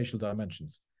all spatial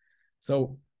dimensions.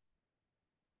 So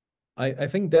I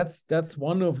think that's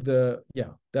one of the,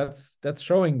 that's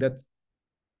showing that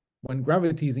when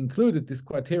gravity is included, this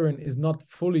criterion is not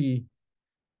fully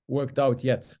worked out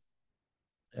yet.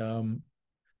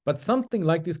 But something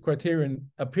like this criterion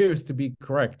appears to be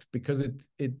correct, because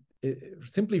it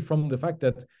simply from the fact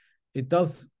that it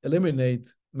does eliminate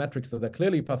metrics that are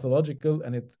clearly pathological,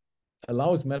 and it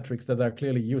allows metrics that are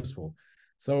clearly useful.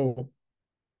 So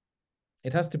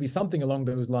it has to be something along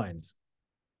those lines.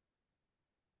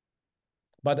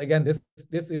 But again, this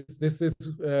is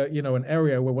you know, an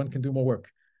area where one can do more work,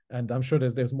 and I'm sure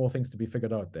there's more things to be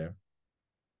figured out there.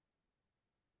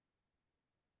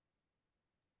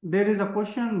 There is a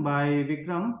question by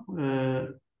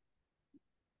Vikram.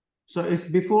 So it's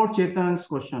before Chetan's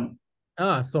question.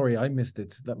 Ah, sorry, I missed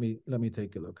it. Let me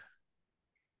take a look.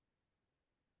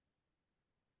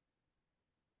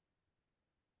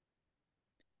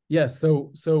 Yes,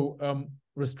 so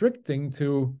restricting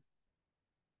to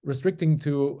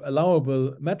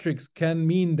allowable metrics can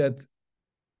mean that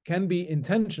can be in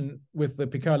tension with the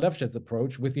Picard-Lefschetz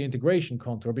approach with the integration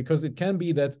contour, because it can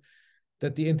be that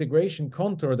the integration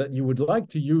contour that you would like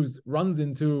to use runs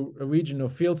into a region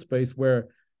of field space where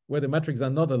the metrics are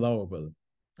not allowable.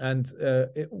 And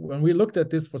when we looked at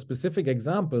this for specific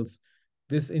examples,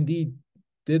 this indeed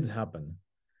did happen.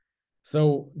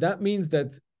 So that means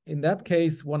that in that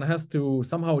case, one has to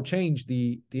somehow change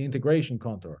the integration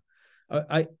contour.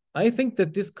 I think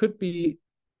that this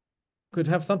could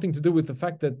have something to do with the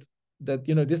fact that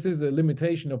you know, this is a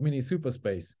limitation of mini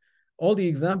superspace. All the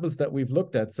examples that we've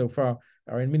looked at so far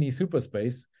are in mini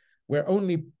superspace, where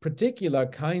only particular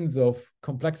kinds of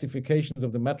complexifications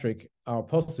of the metric are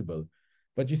possible.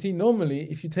 But you see, normally,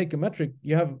 if you take a metric,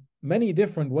 you have many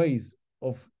different ways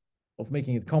of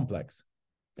making it complex.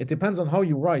 It depends on how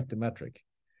you write the metric.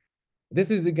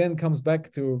 This is, again, comes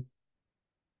back to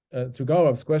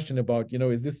Gaurav's question about, you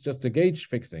know, is this just a gauge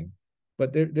fixing?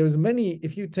 But there's many,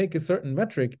 if you take a certain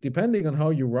metric, depending on how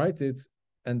you write it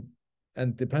and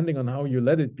depending on how you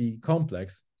let it be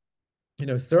complex, you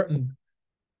know, certain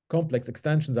complex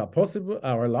extensions are possible,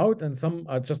 are allowed, and some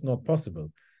are just not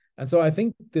possible. And so I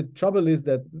think the trouble is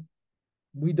that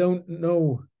we don't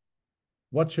know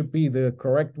what should be the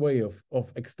correct way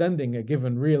of extending a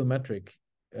given real metric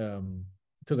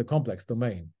to the complex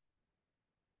domain.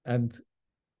 And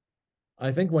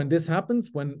I think when this happens,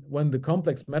 when the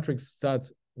complex metrics start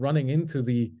running into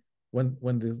the, when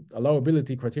the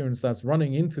allowability criterion starts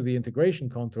running into the integration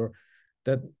contour,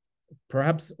 that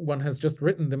perhaps one has just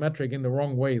written the metric in the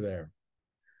wrong way there.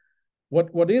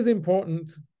 What is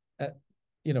important,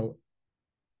 you know,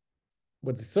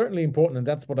 what is certainly important, and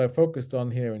that's what I focused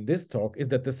on here in this talk, is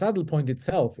that the saddle point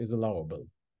itself is allowable.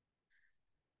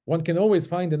 One can always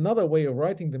find another way of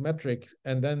writing the metric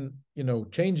and then, you know,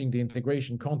 changing the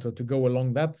integration contour to go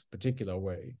along that particular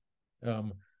way.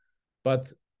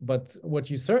 But what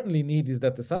you certainly need is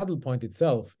that the saddle point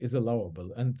itself is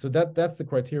allowable. And so that's the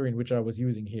criterion which I was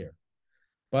using here.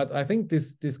 But I think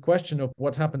this question of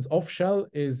what happens off shell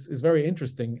is very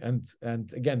interesting.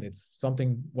 And again, it's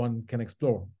something one can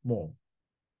explore more.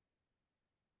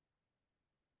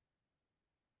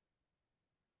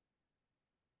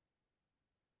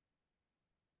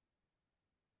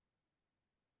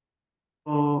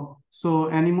 So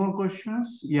any more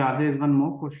questions? Yeah, there's one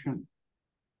more question.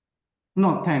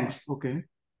 No, thanks. Okay.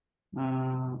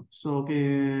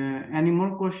 Okay, any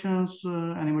more questions?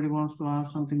 Anybody wants to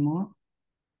ask something more?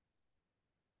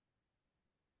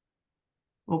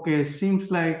 Okay, seems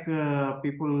like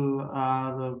people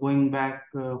are going back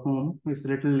home. It's a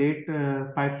little late,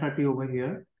 5:30 over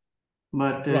here,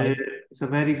 but Right. it's a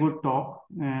very good talk.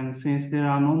 And since there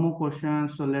are no more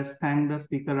questions, so let's thank the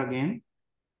speaker again.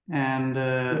 And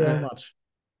Thank you very much.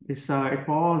 it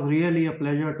was really a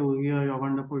pleasure to hear your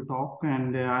wonderful talk,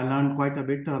 and I learned quite a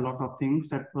bit, a lot of things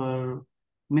that were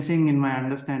missing in my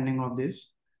understanding of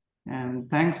this. And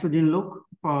thanks to Jean-Luc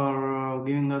for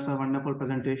giving us a wonderful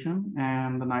presentation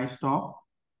and a nice talk.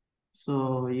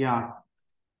 So yeah.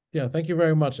 Yeah, thank you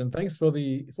very much, and thanks for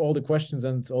all the questions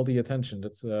and all the attention.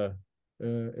 That's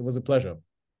it was a pleasure.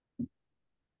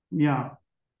 Yeah.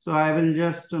 So I will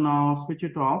just now switch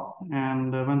it off,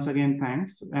 and once again,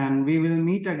 thanks. And we will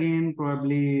meet again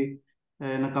probably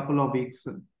in a couple of weeks.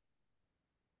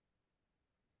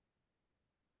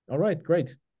 All right,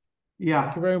 great. Yeah.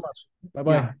 Thank you very much.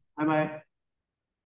 Bye-bye. Yeah. Bye-bye.